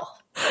goodwill.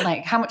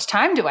 Like, how much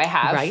time do I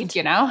have? Right.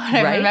 And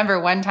I remember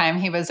one time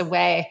he was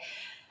away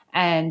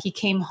and he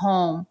came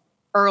home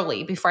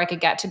early before I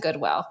could get to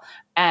Goodwill.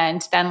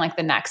 And then like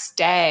the next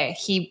day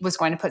he was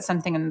going to put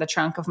something in the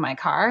trunk of my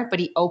car, but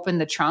he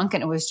opened the trunk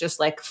and it was just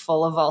like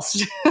full of all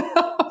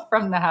stuff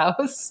from the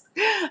house.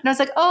 And I was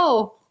like,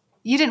 oh,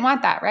 you didn't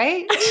want that,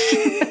 right?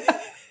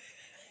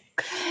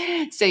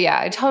 So yeah,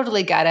 I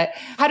totally get it.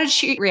 How did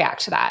she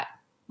react to that?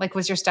 Like,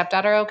 was your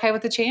stepdaughter okay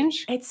with the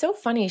change? It's so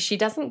funny. She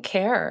doesn't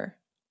care.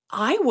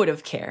 I would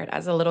have cared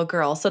as a little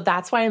girl. So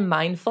that's why I'm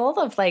mindful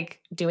of like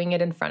doing it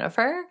in front of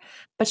her.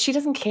 But she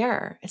doesn't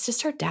care. It's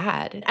just her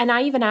dad. And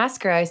I even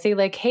ask her, I say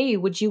like, hey,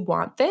 would you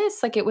want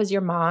this? Like it was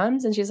your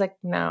mom's? And she's like,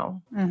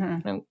 no,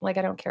 Mm-hmm. I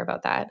don't care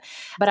about that.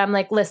 But I'm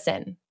like,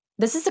 listen,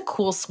 this is a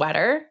cool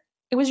sweater.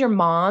 It was your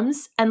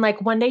mom's. And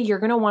like one day you're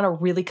going to want a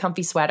really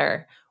comfy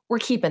sweater. We're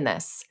keeping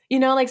this,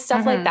 like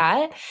stuff like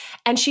that.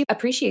 And she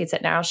appreciates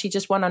it now. She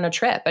just went on a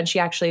trip and she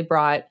actually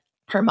brought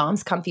her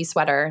mom's comfy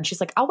sweater. And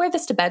she's like, I'll wear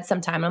this to bed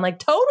sometime. And I'm like,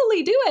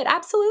 totally do it.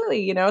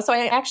 Absolutely. So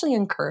I actually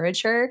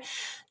encourage her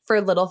for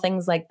little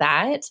things like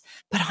that.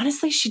 But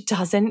honestly, she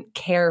doesn't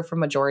care for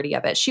majority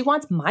of it. She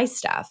wants my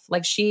stuff.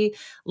 Like she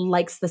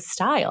likes the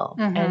style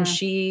and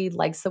she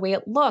likes the way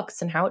it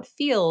looks and how it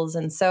feels.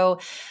 And so,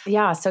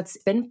 yeah, so it's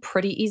been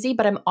pretty easy,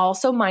 but I'm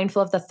also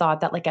mindful of the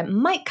thought that like it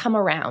might come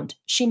around.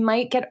 She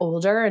might get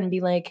older and be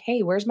like,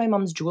 hey, where's my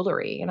mom's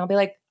jewelry? And I'll be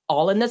like,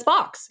 all in this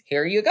box.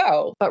 Here you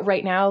go. But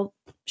right now,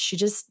 she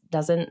just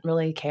doesn't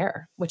really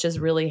care, which is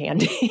really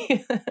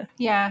handy.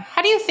 Yeah.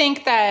 How do you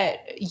think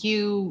that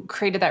you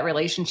created that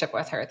relationship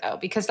with her, though?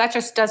 Because that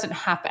just doesn't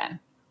happen.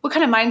 What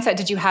kind of mindset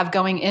did you have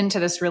going into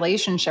this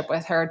relationship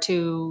with her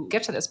to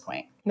get to this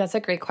point? That's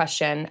a great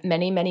question.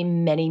 Many, many,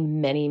 many,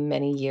 many,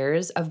 many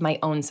years of my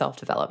own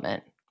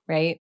self-development,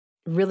 right?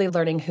 Really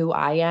learning who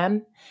I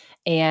am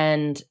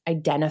and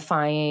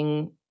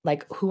identifying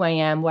like who I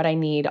am, what I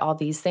need, all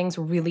these things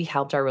really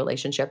helped our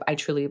relationship. I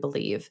truly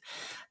believe.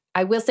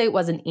 I will say it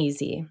wasn't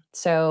easy.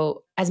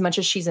 So as much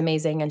as she's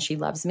amazing and she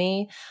loves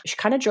me, she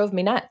kind of drove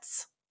me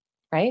nuts,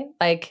 right?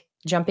 Like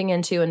jumping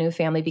into a new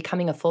family,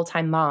 becoming a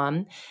full-time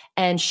mom,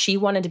 and she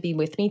wanted to be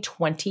with me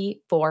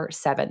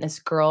 24/7. This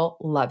girl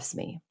loves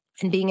me.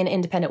 And being an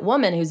independent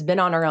woman who's been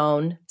on her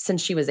own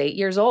since she was 8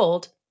 years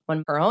old,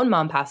 when her own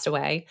mom passed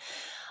away,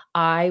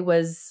 I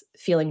was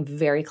feeling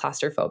very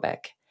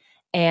claustrophobic.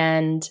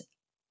 And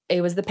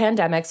it was the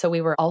pandemic, so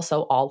we were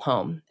also all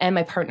home. And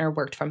my partner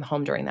worked from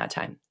home during that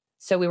time.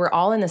 So we were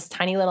all in this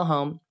tiny little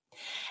home.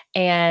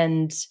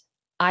 And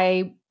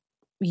I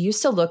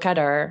used to look at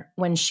her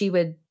when she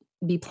would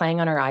be playing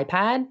on her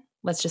iPad.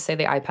 Let's just say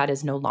the iPad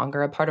is no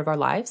longer a part of our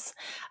lives,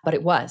 but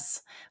it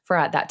was for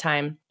at that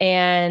time.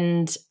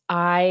 And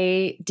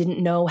I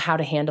didn't know how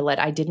to handle it.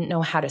 I didn't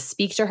know how to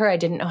speak to her. I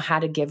didn't know how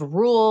to give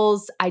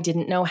rules. I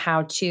didn't know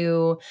how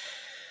to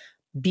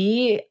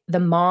be the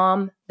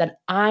mom that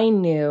I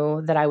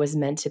knew that I was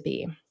meant to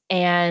be.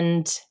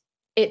 And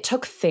it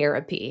took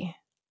therapy.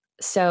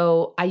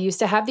 So I used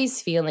to have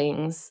these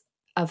feelings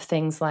of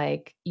things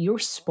like, you're a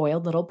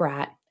spoiled little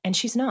brat, and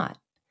she's not.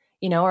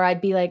 Or I'd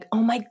be like,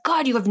 oh my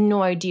God, you have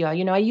no idea.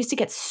 I used to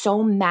get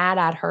so mad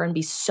at her and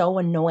be so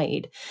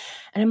annoyed.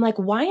 And I'm like,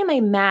 why am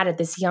I mad at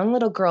this young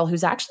little girl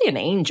who's actually an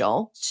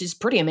angel? She's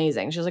pretty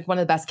amazing. She's like one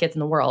of the best kids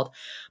in the world.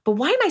 But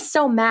why am I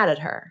so mad at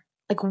her?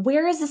 Like,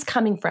 where is this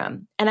coming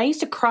from? And I used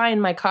to cry in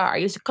my car. I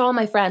used to call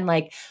my friend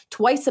like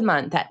twice a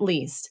month at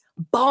least,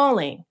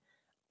 bawling,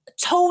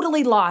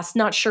 totally lost,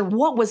 not sure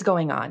what was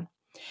going on.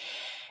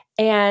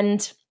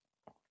 And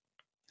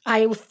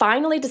I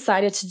finally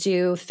decided to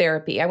do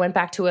therapy. I went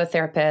back to a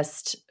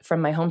therapist from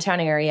my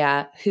hometown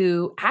area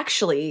who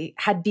actually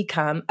had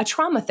become a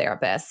trauma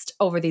therapist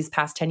over these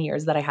past 10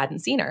 years that I hadn't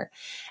seen her.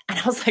 And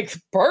I was like,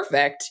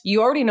 perfect.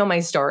 You already know my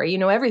story. You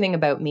know everything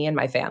about me and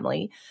my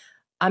family.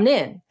 I'm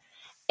in.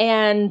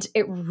 And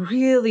it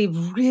really,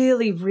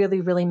 really, really,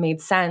 really made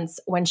sense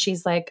when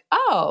she's like,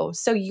 oh,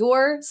 so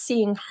you're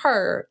seeing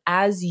her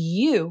as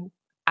you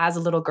as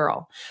a little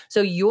girl.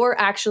 So you're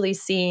actually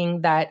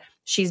seeing that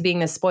she's being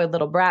this spoiled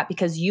little brat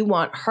because you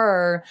want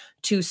her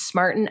to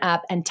smarten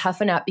up and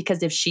toughen up,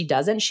 because if she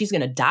doesn't, she's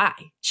going to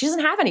die. She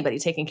doesn't have anybody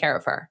taking care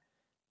of her.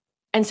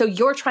 And so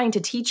you're trying to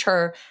teach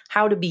her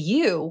how to be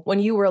you when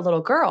you were a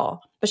little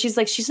girl. But she's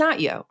like, she's not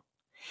you.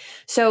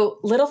 So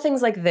little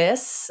things like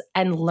this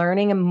and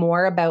learning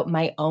more about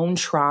my own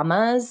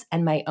traumas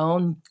and my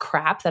own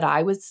crap that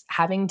I was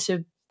having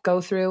to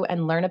go through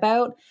and learn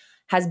about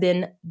has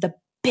been the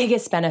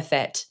biggest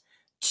benefit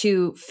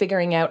to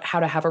figuring out how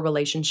to have a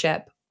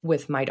relationship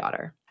with my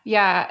daughter.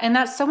 Yeah. And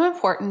that's so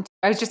important.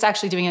 I was just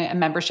actually doing a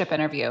membership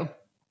interview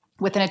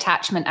with an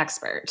attachment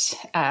expert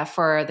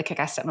for the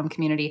Kick-Ass Stepmom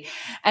community.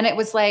 And it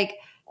was like,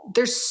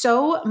 there's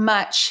so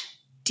much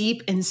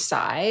deep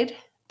inside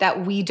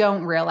that we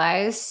don't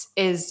realize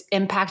is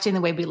impacting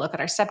the way we look at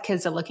our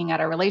stepkids, or looking at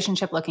our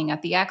relationship, looking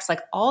at the ex, like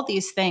all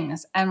these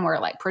things. And we're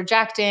like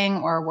projecting,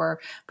 or we're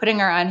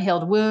putting our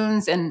unhealed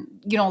wounds. And,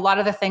 a lot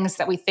of the things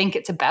that we think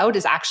it's about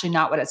is actually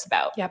not what it's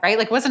about, right?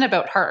 Like it wasn't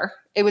about her.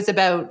 It was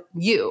about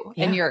you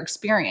and your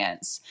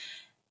experience.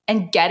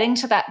 And getting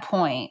to that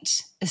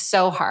point is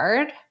so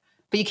hard,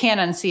 but you can't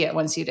unsee it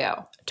once you do.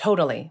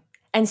 Totally.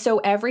 And so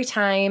every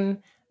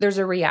time there's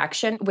a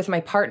reaction with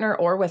my partner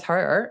or with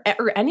her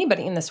or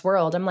anybody in this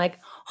world, I'm like,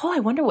 oh, I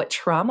wonder what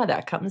trauma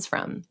that comes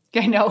from.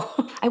 I know.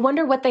 I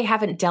wonder what they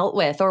haven't dealt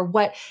with, or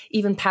what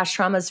even past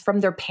traumas from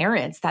their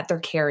parents that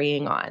they're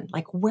carrying on.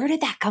 Like, where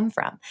did that come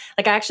from?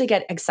 Like, I actually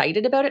get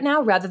excited about it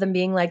now rather than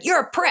being like, you're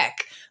a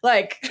prick.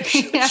 Like,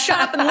 shut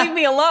up and leave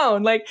me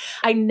alone. Like,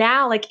 I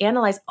now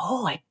analyze,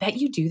 oh, I bet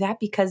you do that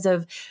because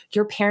of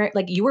your parent.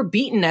 Like, you were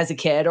beaten as a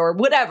kid or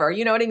whatever.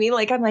 You know what I mean?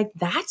 Like, I'm like,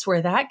 that's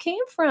where that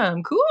came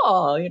from. Cool.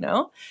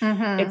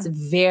 Mm-hmm. It's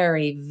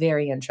very,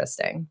 very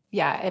interesting.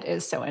 Yeah, it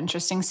is so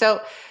interesting.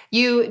 So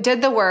you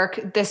did the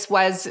work. This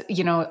was,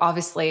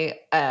 obviously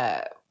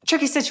a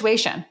tricky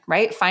situation,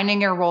 right? Finding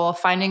your role,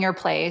 finding your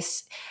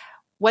place.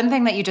 One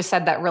thing that you just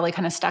said that really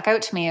kind of stuck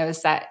out to me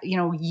is that,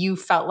 you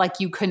felt like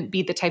you couldn't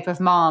be the type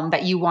of mom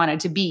that you wanted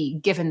to be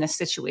given this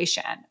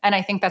situation. And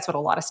I think that's what a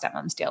lot of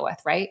stepmoms deal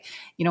with, right?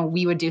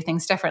 We would do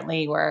things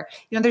differently where,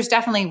 there's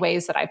definitely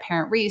ways that I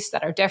parent Reese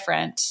that are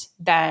different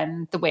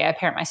than the way I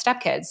parent my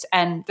stepkids.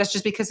 And that's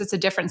just because it's a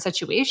different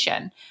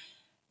situation.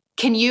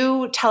 Can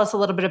you tell us a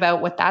little bit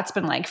about what that's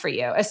been like for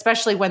you,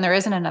 especially when there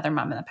isn't another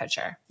mom in the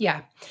picture?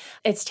 Yeah,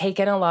 it's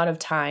taken a lot of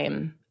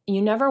time.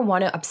 You never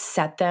want to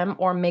upset them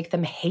or make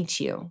them hate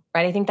you,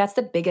 right? I think that's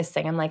the biggest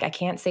thing. I'm like, I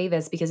can't say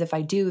this because if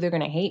I do, they're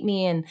going to hate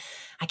me, and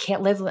I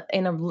can't live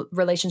in a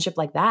relationship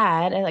like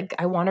that. And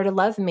I want her to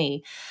love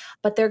me.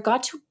 But there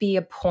got to be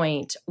a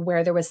point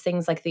where there was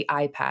things like the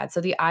iPad. So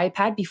the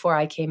iPad before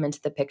I came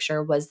into the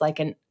picture was like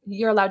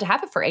you're allowed to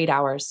have it for 8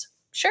 hours.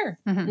 Sure,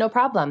 no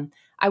problem.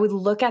 I would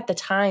look at the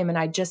time and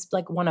I just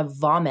want to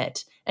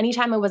vomit.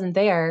 Anytime I wasn't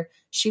there,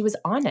 she was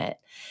on it.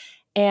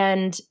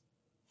 And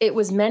it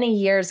was many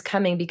years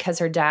coming because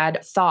her dad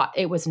thought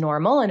it was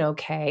normal and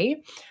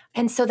okay.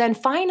 And so then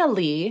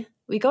finally,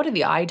 we go to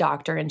the eye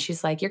doctor and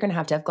she's like, you're going to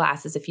have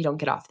glasses if you don't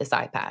get off this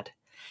iPad.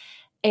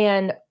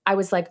 And I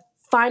was like,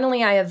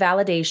 finally, I have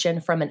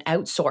validation from an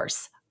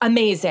outsource.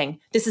 Amazing.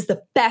 This is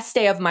the best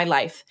day of my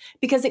life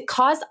because it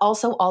caused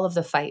also all of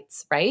the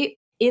fights, right?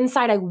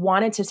 Inside, I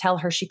wanted to tell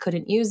her she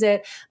couldn't use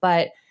it,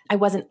 but I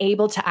wasn't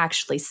able to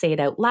actually say it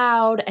out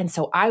loud. And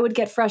so I would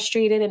get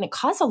frustrated and it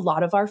caused a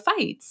lot of our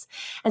fights.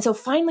 And so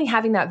finally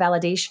having that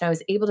validation, I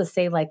was able to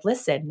say like,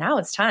 listen, now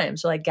it's time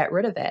to like get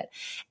rid of it.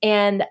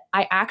 And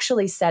I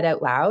actually said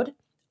out loud,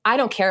 I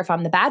don't care if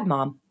I'm the bad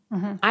mom.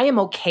 Mm-hmm. I am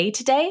okay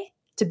today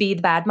to be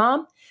the bad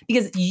mom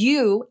because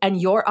you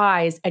and your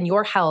eyes and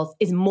your health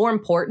is more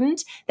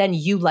important than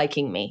you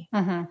liking me.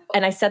 Mm-hmm.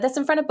 And I said this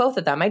in front of both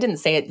of them. I didn't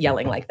say it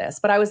yelling like this,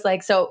 but I was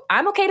like, so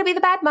I'm okay to be the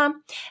bad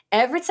mom.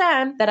 Every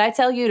time that I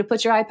tell you to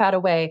put your iPad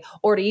away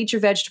or to eat your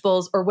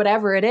vegetables or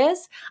whatever it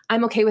is,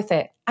 I'm okay with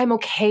it. I'm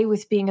okay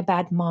with being a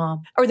bad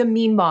mom or the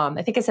mean mom.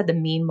 I think I said the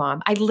mean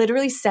mom. I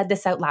literally said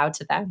this out loud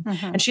to them.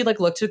 Mm-hmm. And she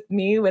like looked at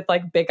me with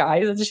like big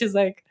eyes and she's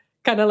like,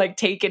 kind of like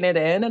taking it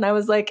in. And I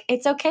was like,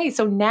 it's okay.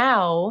 So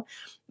now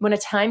when a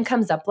time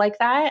comes up like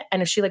that,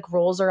 and if she like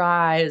rolls her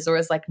eyes or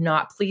is like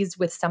not pleased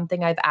with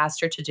something I've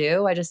asked her to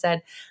do, I just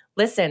said,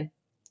 listen,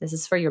 this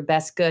is for your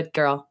best good,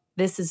 girl.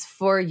 This is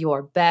for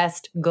your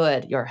best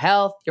good, your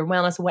health, your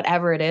wellness,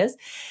 whatever it is.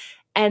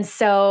 And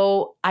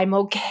so I'm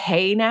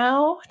okay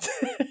now.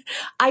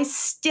 I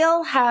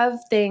still have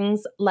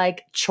things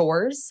like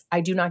chores. I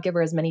do not give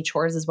her as many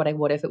chores as what I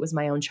would if it was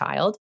my own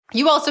child.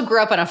 You also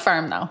grew up on a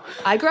farm though.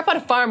 I grew up on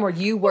a farm where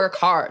you work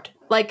hard.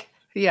 Like,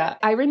 yeah.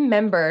 I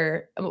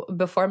remember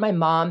before my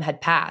mom had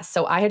passed,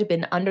 so I had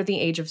been under the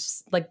age of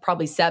like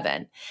probably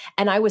 7,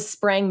 and I was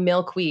spraying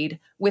milkweed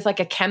with like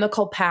a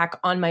chemical pack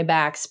on my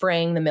back,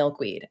 spraying the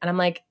milkweed. And I'm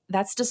like,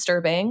 that's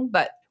disturbing,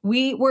 but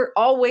we were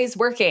always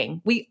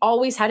working. We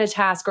always had a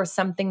task or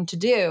something to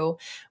do.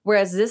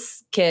 Whereas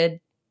this kid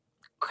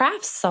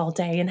crafts all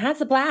day and has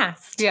a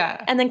blast.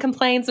 Yeah. And then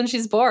complains when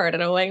she's bored.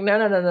 And I'm like,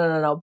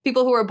 no.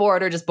 People who are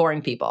bored are just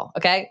boring people.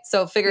 Okay.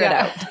 So figure it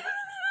out.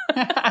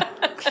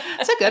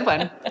 It's a good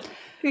one.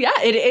 Yeah.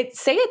 It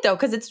say it though,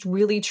 because it's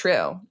really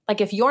true. Like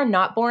if you're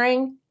not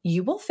boring,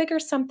 you will figure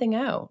something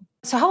out.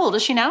 So how old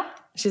is she now?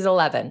 She's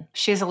 11.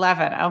 She's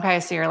 11.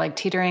 Okay. So you're like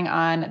teetering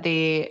on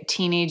the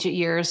teenage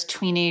years,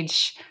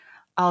 tweenage,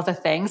 all the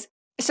things.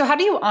 So how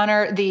do you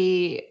honor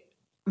the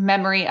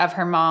memory of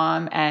her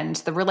mom and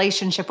the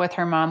relationship with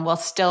her mom while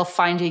still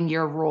finding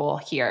your role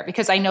here?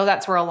 Because I know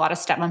that's where a lot of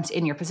stepmoms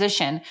in your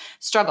position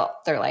struggle.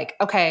 They're like,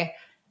 okay,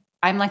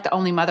 I'm like the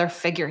only mother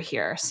figure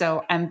here.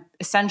 So I'm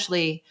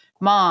essentially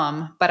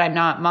mom, but I'm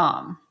not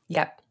mom.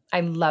 Yep. I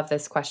love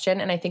this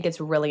question. And I think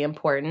it's really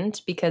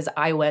important because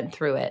I went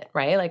through it,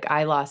 right? Like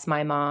I lost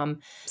my mom.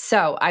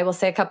 So I will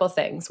say a couple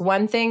things.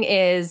 One thing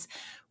is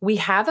we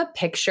have a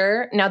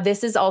picture. Now,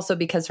 this is also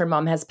because her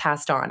mom has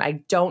passed on.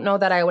 I don't know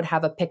that I would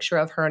have a picture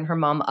of her and her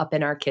mom up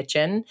in our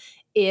kitchen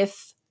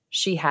if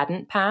she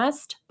hadn't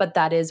passed, but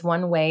that is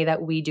one way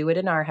that we do it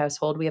in our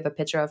household. We have a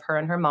picture of her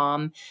and her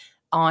mom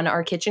on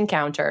our kitchen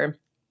counter.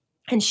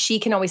 And she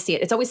can always see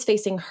it. It's always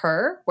facing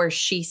her where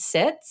she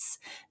sits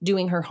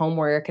doing her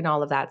homework and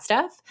all of that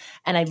stuff.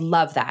 And I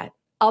love that.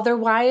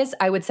 Otherwise,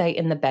 I would say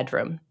in the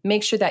bedroom,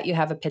 make sure that you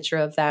have a picture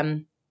of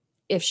them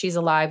if she's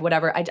alive,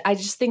 whatever. I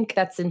just think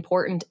that's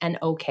important and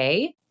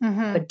okay.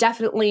 Mm-hmm. But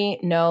definitely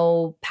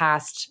no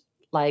past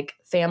like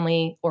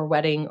family or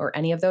wedding or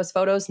any of those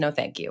photos. No,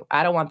 thank you.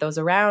 I don't want those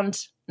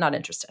around. Not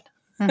interested.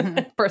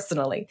 Mm-hmm.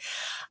 Personally.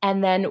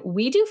 And then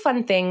we do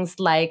fun things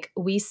like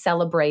we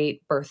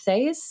celebrate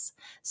birthdays.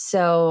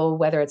 So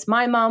whether it's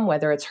my mom,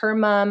 whether it's her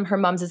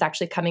mom's is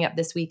actually coming up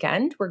this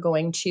weekend. We're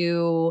going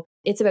to,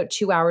 it's about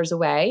 2 hours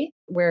away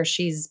where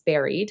she's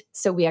buried.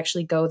 So we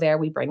actually go there.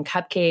 We bring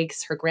cupcakes.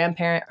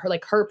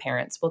 Her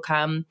parents will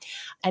come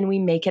and we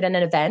make it an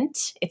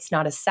event. It's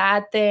not a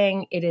sad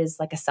thing. It is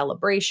like a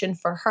celebration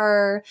for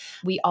her.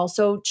 We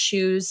also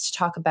choose to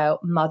talk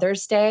about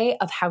Mother's Day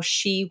of how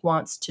she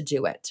wants to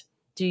do it.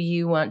 Do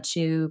you want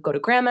to go to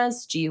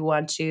grandma's? Do you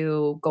want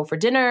to go for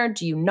dinner?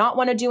 Do you not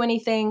want to do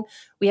anything?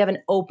 We have an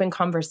open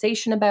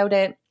conversation about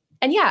it.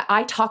 And yeah,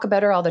 I talk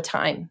about her all the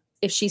time.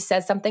 If she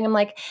says something, I'm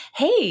like,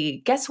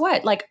 hey, guess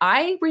what? Like,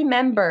 I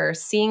remember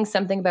seeing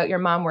something about your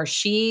mom where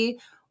she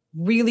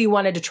really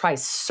wanted to try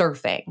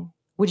surfing.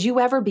 Would you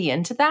ever be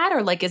into that?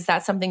 Or like, is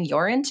that something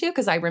you're into?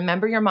 Because I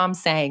remember your mom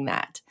saying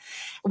that.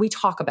 We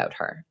talk about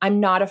her. I'm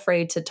not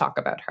afraid to talk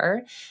about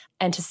her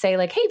and to say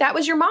like, hey, that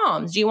was your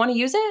mom's. Do you want to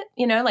use it?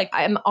 You know, like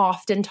I'm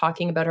often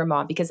talking about her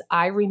mom because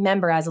I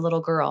remember as a little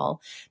girl,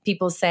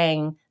 people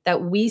saying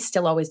that we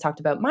still always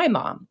talked about my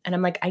mom. And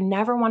I'm like, I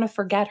never want to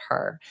forget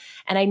her.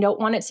 And I don't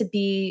want it to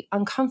be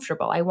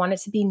uncomfortable. I want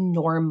it to be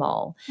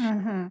normal.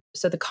 Mm-hmm.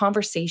 So the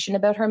conversation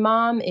about her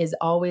mom is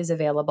always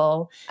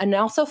available. And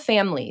also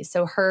family.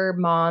 So her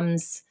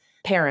mom's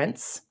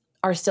parents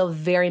are still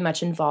very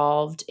much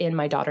involved in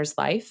my daughter's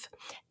life.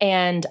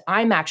 And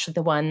I'm actually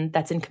the one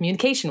that's in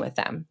communication with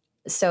them.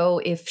 So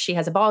if she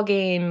has a ball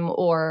game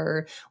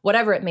or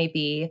whatever it may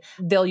be,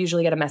 they'll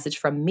usually get a message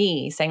from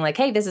me saying like,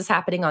 hey, this is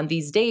happening on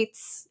these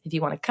dates if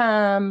you want to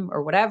come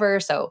or whatever.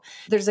 So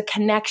there's a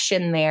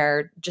connection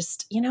there.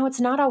 Just, it's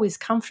not always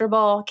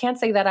comfortable. Can't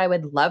say that I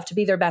would love to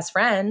be their best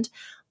friend,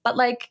 but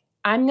like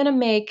I'm going to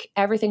make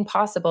everything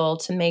possible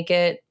to make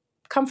it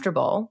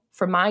comfortable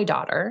for my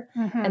daughter.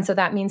 And so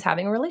that means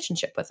having a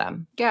relationship with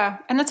them. Yeah.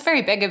 And that's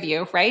very big of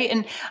you, right?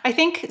 And I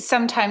think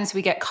sometimes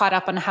we get caught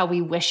up on how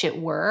we wish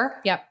it were.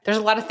 Yep. There's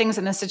a lot of things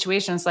in this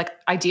situation. It's like,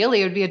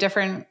 ideally, it would be a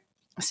different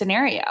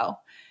scenario,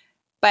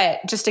 but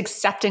just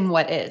accepting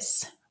what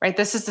is, right?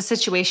 This is the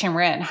situation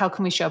we're in. How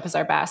can we show up as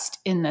our best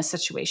in this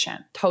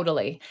situation?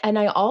 Totally. And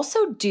I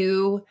also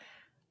do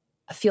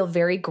feel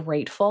very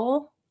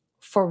grateful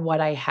for what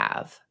I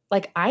have.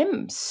 Like,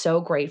 I'm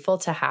so grateful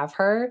to have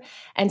her.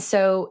 And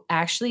so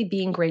actually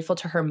being grateful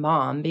to her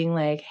mom, being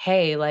like,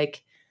 hey,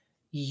 like,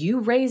 you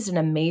raised an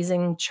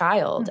amazing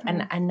child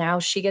and now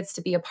she gets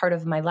to be a part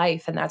of my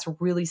life. And that's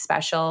really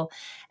special.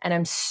 And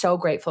I'm so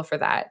grateful for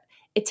that.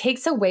 It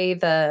takes away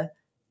the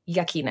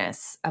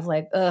yuckiness of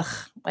like, ugh,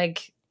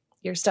 like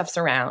your stuff's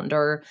around,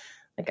 or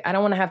like, I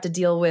don't want to have to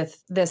deal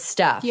with this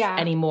stuff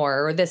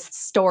anymore, or this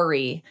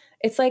story.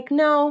 It's like,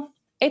 no,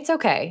 it's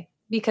okay.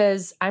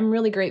 Because I'm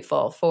really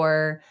grateful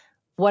for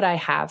what I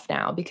have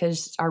now,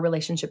 because our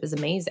relationship is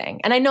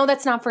amazing. And I know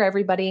that's not for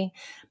everybody,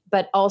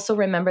 but also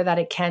remember that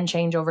it can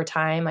change over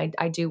time.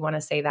 I do want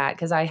to say that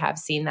because I have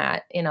seen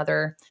that in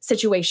other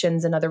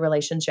situations and other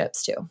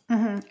relationships too.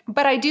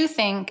 But I do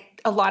think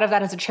a lot of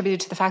that is attributed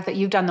to the fact that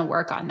you've done the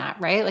work on that,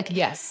 right? Like,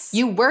 yes,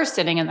 you were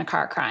sitting in the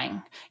car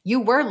crying. You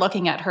were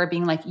looking at her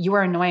being like, you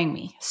are annoying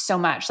me so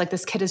much. Like,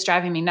 this kid is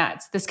driving me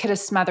nuts. This kid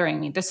is smothering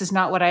me. This is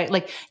not what I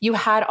like. You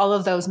had all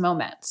of those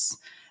moments.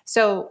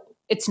 So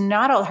it's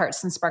not all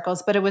hearts and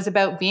sparkles, but it was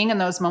about being in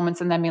those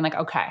moments and then being like,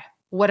 okay,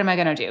 what am I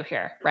going to do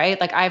here? Right?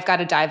 Like, I've got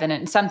to dive in it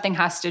and something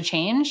has to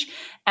change.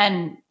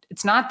 And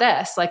it's not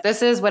this, like,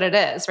 this is what it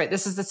is, right?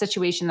 This is the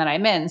situation that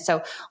I'm in.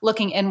 So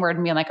looking inward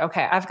and being like,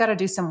 okay, I've got to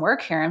do some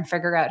work here and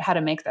figure out how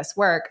to make this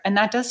work. And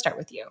that does start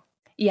with you.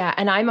 Yeah.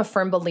 And I'm a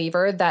firm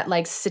believer that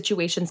like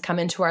situations come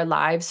into our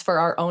lives for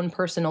our own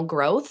personal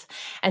growth.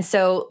 And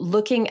so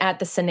looking at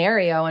the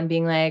scenario and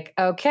being like,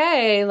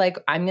 okay, like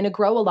I'm going to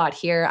grow a lot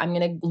here. I'm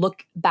going to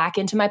look back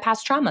into my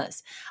past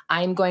traumas.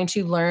 I'm going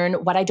to learn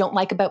what I don't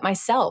like about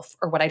myself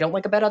or what I don't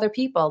like about other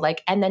people,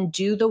 like, and then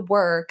do the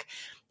work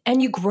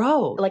and you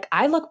grow. Like,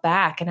 I look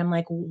back and I'm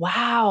like,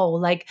 wow,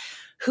 like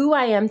who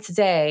I am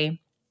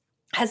today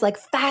has like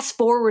fast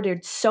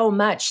forwarded so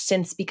much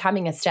since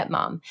becoming a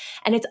stepmom.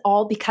 And it's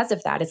all because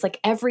of that. It's like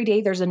every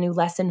day there's a new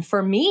lesson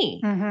for me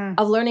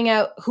of learning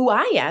out who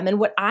I am and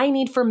what I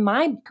need for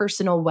my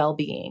personal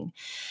well-being.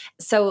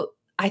 So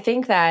I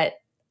think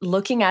that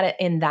looking at it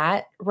in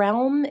that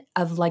realm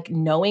of like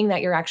knowing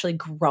that you're actually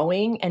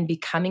growing and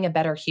becoming a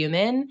better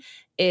human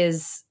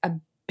is a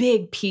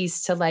big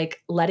piece to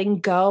like letting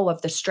go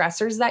of the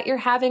stressors that you're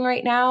having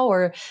right now,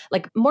 or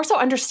like more so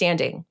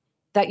understanding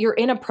that you're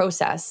in a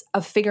process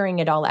of figuring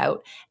it all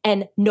out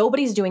and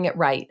nobody's doing it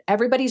right.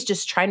 Everybody's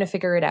just trying to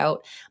figure it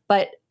out,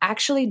 but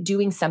actually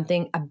doing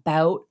something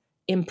about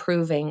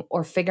improving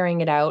or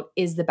figuring it out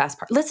is the best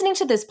part. Listening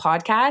to this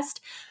podcast,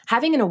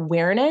 having an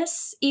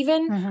awareness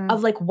even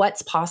of like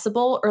what's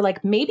possible, or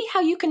like maybe how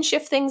you can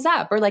shift things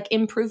up or like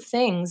improve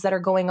things that are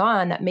going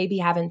on that maybe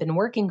haven't been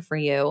working for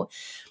you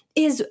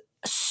is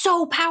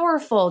so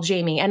powerful,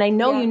 Jamie. And I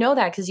know you know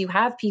that because you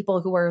have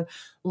people who are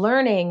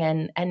learning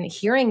and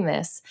hearing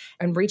this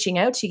and reaching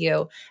out to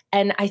you.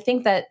 And I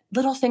think that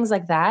little things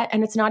like that,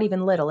 and it's not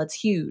even little, it's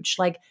huge.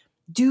 Like,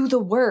 do the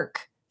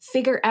work,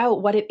 figure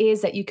out what it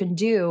is that you can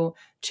do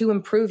to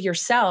improve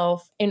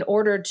yourself in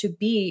order to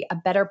be a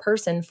better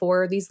person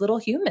for these little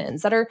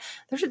humans that are,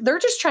 they're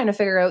just trying to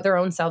figure out their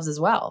own selves as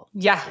well.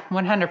 Yeah,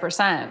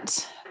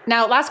 100%.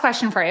 Now, last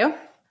question for you.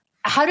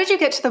 How did you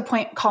get to the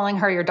point calling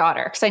her your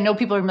daughter? Because I know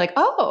people are like,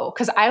 oh,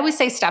 because I always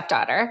say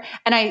stepdaughter.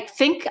 And I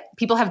think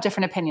people have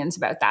different opinions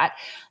about that.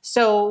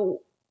 So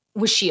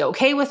was she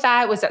okay with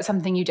that? Was that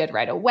something you did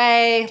right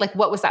away? Like,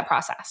 what was that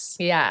process?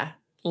 Yeah.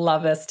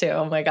 Love this too.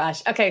 Oh my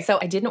gosh. Okay. So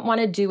I didn't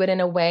want to do it in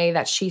a way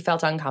that she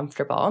felt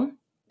uncomfortable,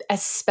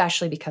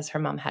 especially because her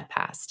mom had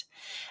passed.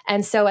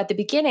 And so at the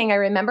beginning, I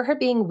remember her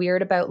being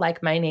weird about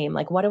like my name,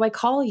 like, what do I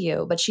call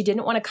you? But she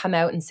didn't want to come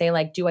out and say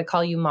like, do I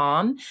call you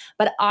mom?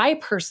 But I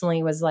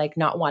personally was like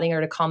not wanting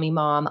her to call me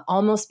mom,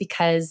 almost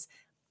because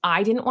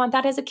I didn't want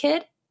that as a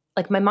kid.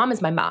 Like, my mom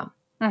is my mom.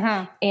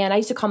 And I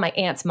used to call my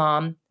aunt's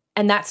mom,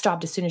 and that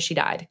stopped as soon as she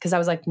died because I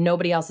was like,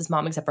 nobody else's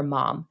mom except for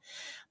mom.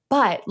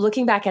 But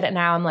looking back at it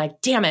now, I'm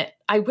like, damn it,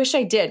 I wish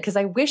I did, because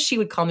I wish she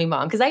would call me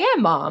mom, because I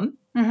am mom.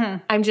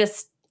 I'm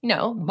just,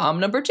 mom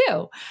number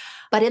 2.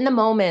 But in the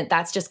moment,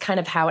 that's just kind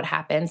of how it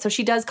happened. So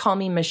she does call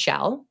me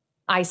Michelle.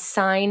 I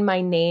sign my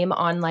name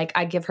on, like,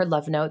 I give her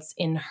love notes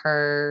in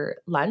her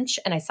lunch,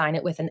 and I sign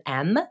it with an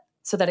M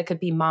so that it could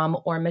be mom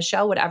or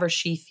Michelle, whatever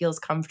she feels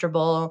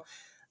comfortable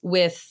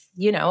with,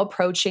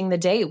 approaching the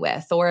day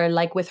with, or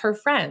like with her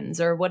friends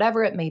or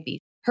whatever it may be.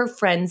 Her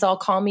friends all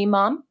call me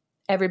mom.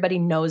 Everybody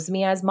knows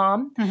me as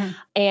mom.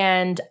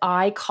 And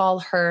I call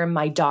her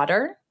my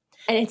daughter.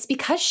 And it's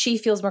because she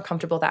feels more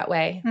comfortable that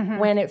way.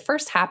 When it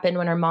first happened,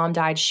 when her mom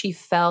died, she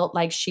felt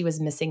like she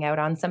was missing out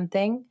on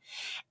something.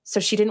 So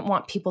she didn't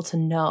want people to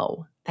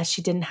know that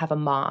she didn't have a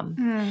mom.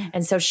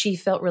 And so she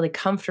felt really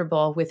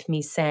comfortable with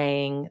me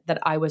saying that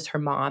I was her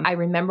mom. I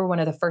remember one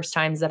of the first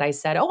times that I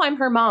said, oh, I'm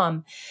her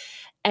mom.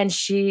 And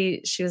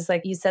she was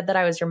like, you said that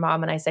I was your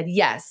mom. And I said,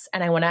 yes.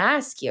 And I want to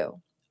ask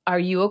you, are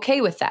you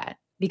okay with that?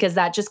 Because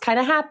that just kind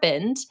of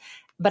happened,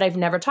 but I've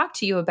never talked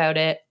to you about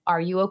it.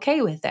 Are you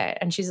okay with it?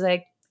 And she's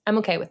like, I'm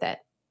okay with it.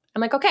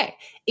 I'm like, okay,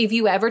 if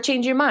you ever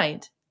change your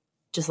mind,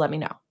 just let me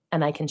know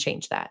and I can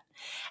change that.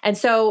 And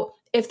so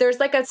if there's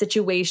like a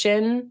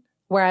situation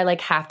where I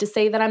like have to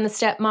say that I'm the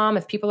stepmom,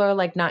 if people are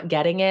like not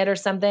getting it or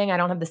something, I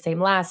don't have the same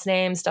last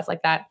name, stuff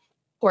like that.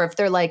 Or if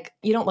they're like,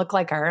 you don't look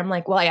like her. I'm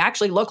like, well, I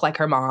actually look like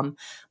her mom,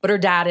 but her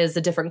dad is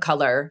a different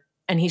color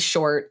and he's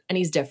short and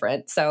he's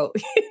different. So,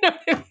 you know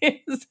what I mean?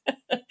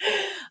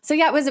 So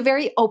yeah, it was a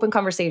very open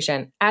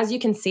conversation. As you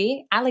can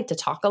see, I like to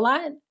talk a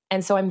lot.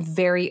 And so I'm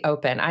very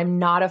open. I'm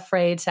not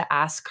afraid to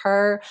ask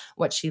her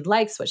what she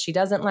likes, what she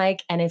doesn't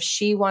like. And if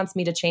she wants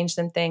me to change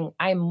something,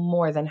 I'm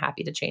more than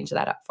happy to change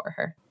that up for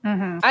her.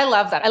 I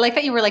love that. I like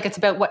that you were like, it's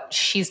about what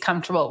she's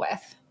comfortable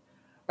with,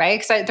 right?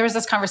 Because there was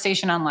this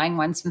conversation online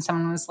once when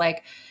someone was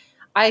like,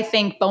 I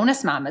think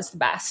bonus mom is the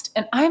best.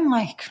 And I'm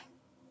like,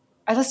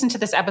 I listened to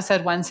this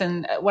episode once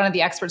and one of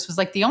the experts was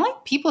like, the only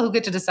people who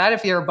get to decide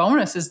if you're a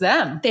bonus is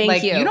them.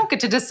 Thank you. You don't get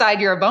to decide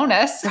you're a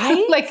bonus.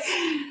 Right? Like,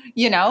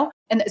 you know?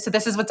 And so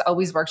this is what's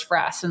always worked for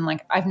us. And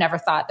like, I've never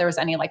thought there was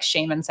any like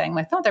shame in saying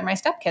like, no, they're my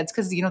stepkids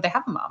because, you know, they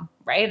have a mom,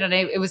 right? And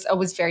it was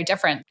always very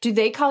different. Do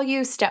they call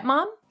you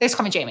stepmom? They just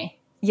call me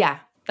Jamie. Yeah,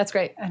 that's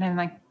great. And I'm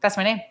like, that's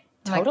my name.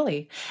 I'm totally.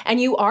 Like, and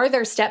you are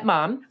their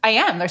stepmom. I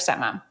am their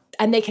stepmom.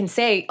 And they can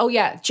say, oh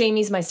yeah,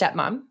 Jamie's my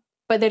stepmom.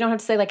 But they don't have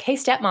to say like, hey,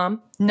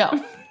 stepmom.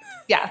 No.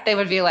 Yeah, they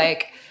would be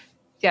like,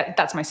 yeah,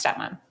 that's my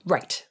stepmom.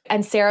 Right.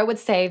 And Sarah would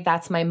say,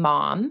 that's my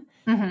mom.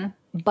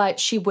 But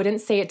she wouldn't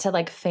say it to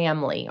like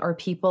family or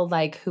people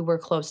like who were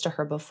close to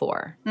her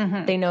before.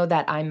 They know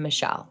that I'm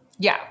Michelle.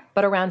 Yeah.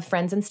 But around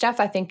friends and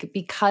stuff, I think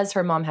because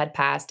her mom had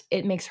passed,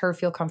 it makes her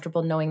feel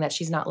comfortable knowing that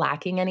she's not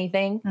lacking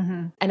anything.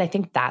 And I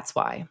think that's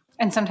why.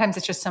 And sometimes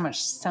it's just so much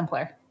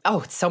simpler.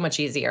 Oh, it's so much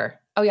easier.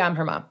 Oh yeah, I'm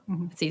her mom.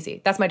 It's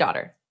easy. That's my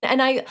daughter.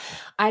 And I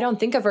don't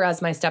think of her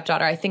as my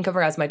stepdaughter. I think of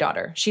her as my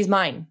daughter. She's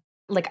mine.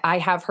 Like I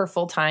have her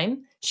full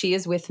time. She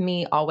is with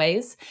me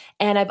always.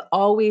 And I've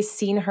always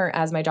seen her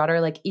as my daughter.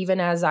 Like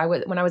even as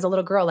when I was a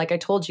little girl, like I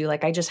told you,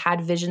 like I just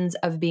had visions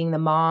of being the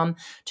mom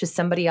to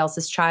somebody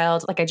else's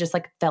child. Like I just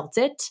like felt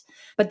it,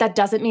 but that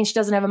doesn't mean she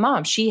doesn't have a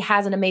mom. She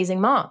has an amazing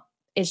mom.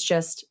 It's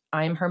just,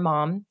 I'm her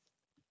mom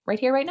right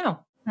here, right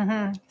now.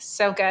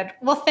 So good.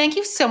 Well, thank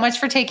you so much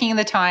for taking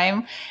the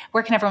time.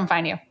 Where can everyone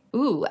find you?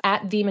 Ooh,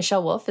 at the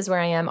Michelle Wolfe is where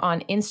I am on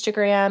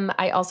Instagram.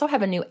 I also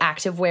have a new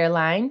activewear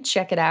line.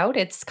 Check it out.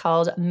 It's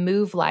called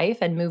Move Life,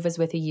 and Move is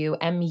with a U,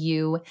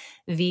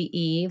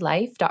 MUVE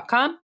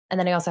life.com. And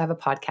then I also have a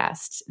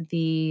podcast,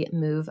 the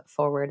Move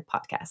Forward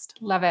podcast.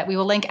 Love it. We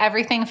will link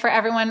everything for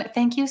everyone.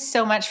 Thank you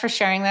so much for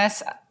sharing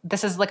this.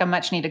 This is like a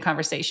much needed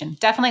conversation.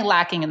 Definitely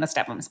lacking in the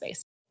stepmom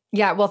space.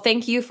 Yeah, well,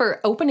 thank you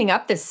for opening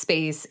up this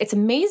space. It's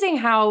amazing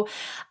how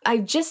I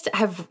just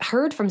have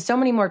heard from so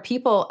many more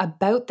people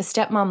about the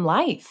stepmom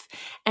life.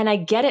 And I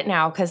get it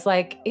now because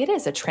like it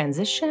is a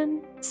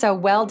transition. So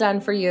well done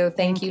for you.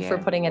 Thank you for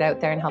putting it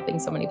out there and helping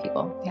so many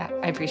people. Yeah,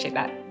 I appreciate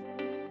that.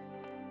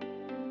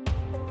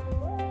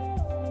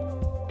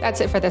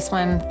 That's it for this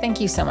one. Thank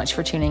you so much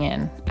for tuning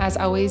in. As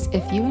always,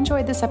 if you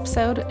enjoyed this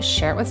episode,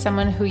 share it with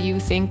someone who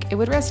you think it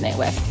would resonate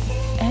with.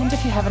 And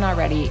if you haven't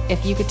already,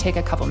 if you could take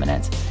a couple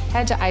minutes,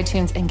 head to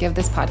iTunes and give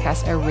this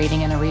podcast a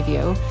rating and a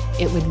review.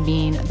 It would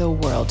mean the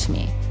world to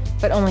me.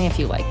 But only if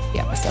you like the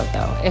episode,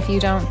 though. If you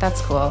don't,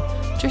 that's cool.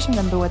 Just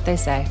remember what they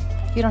say.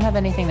 If you don't have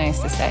anything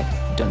nice to say,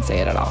 don't say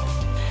it at all.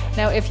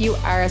 Now, if you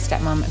are a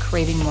stepmom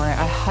craving more,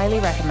 I highly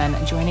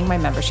recommend joining my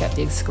membership,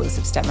 the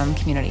exclusive Stepmom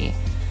community.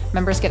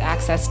 Members get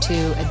access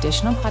to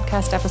additional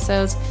podcast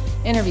episodes,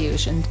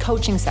 interviews and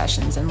coaching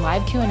sessions and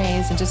live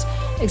Q&As and just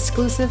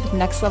exclusive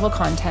next level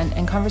content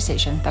and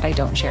conversation that I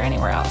don't share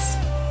anywhere else.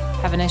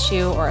 Have an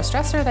issue or a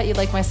stressor that you'd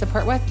like my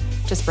support with?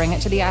 Just bring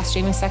it to the Ask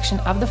Jamie section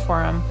of the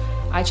forum.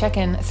 I check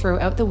in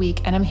throughout the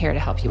week and I'm here to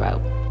help you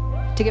out.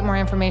 To get more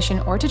information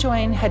or to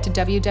join, head to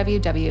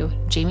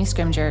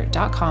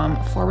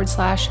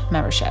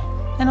www.jamiescrimger.com/membership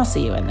and I'll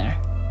see you in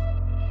there.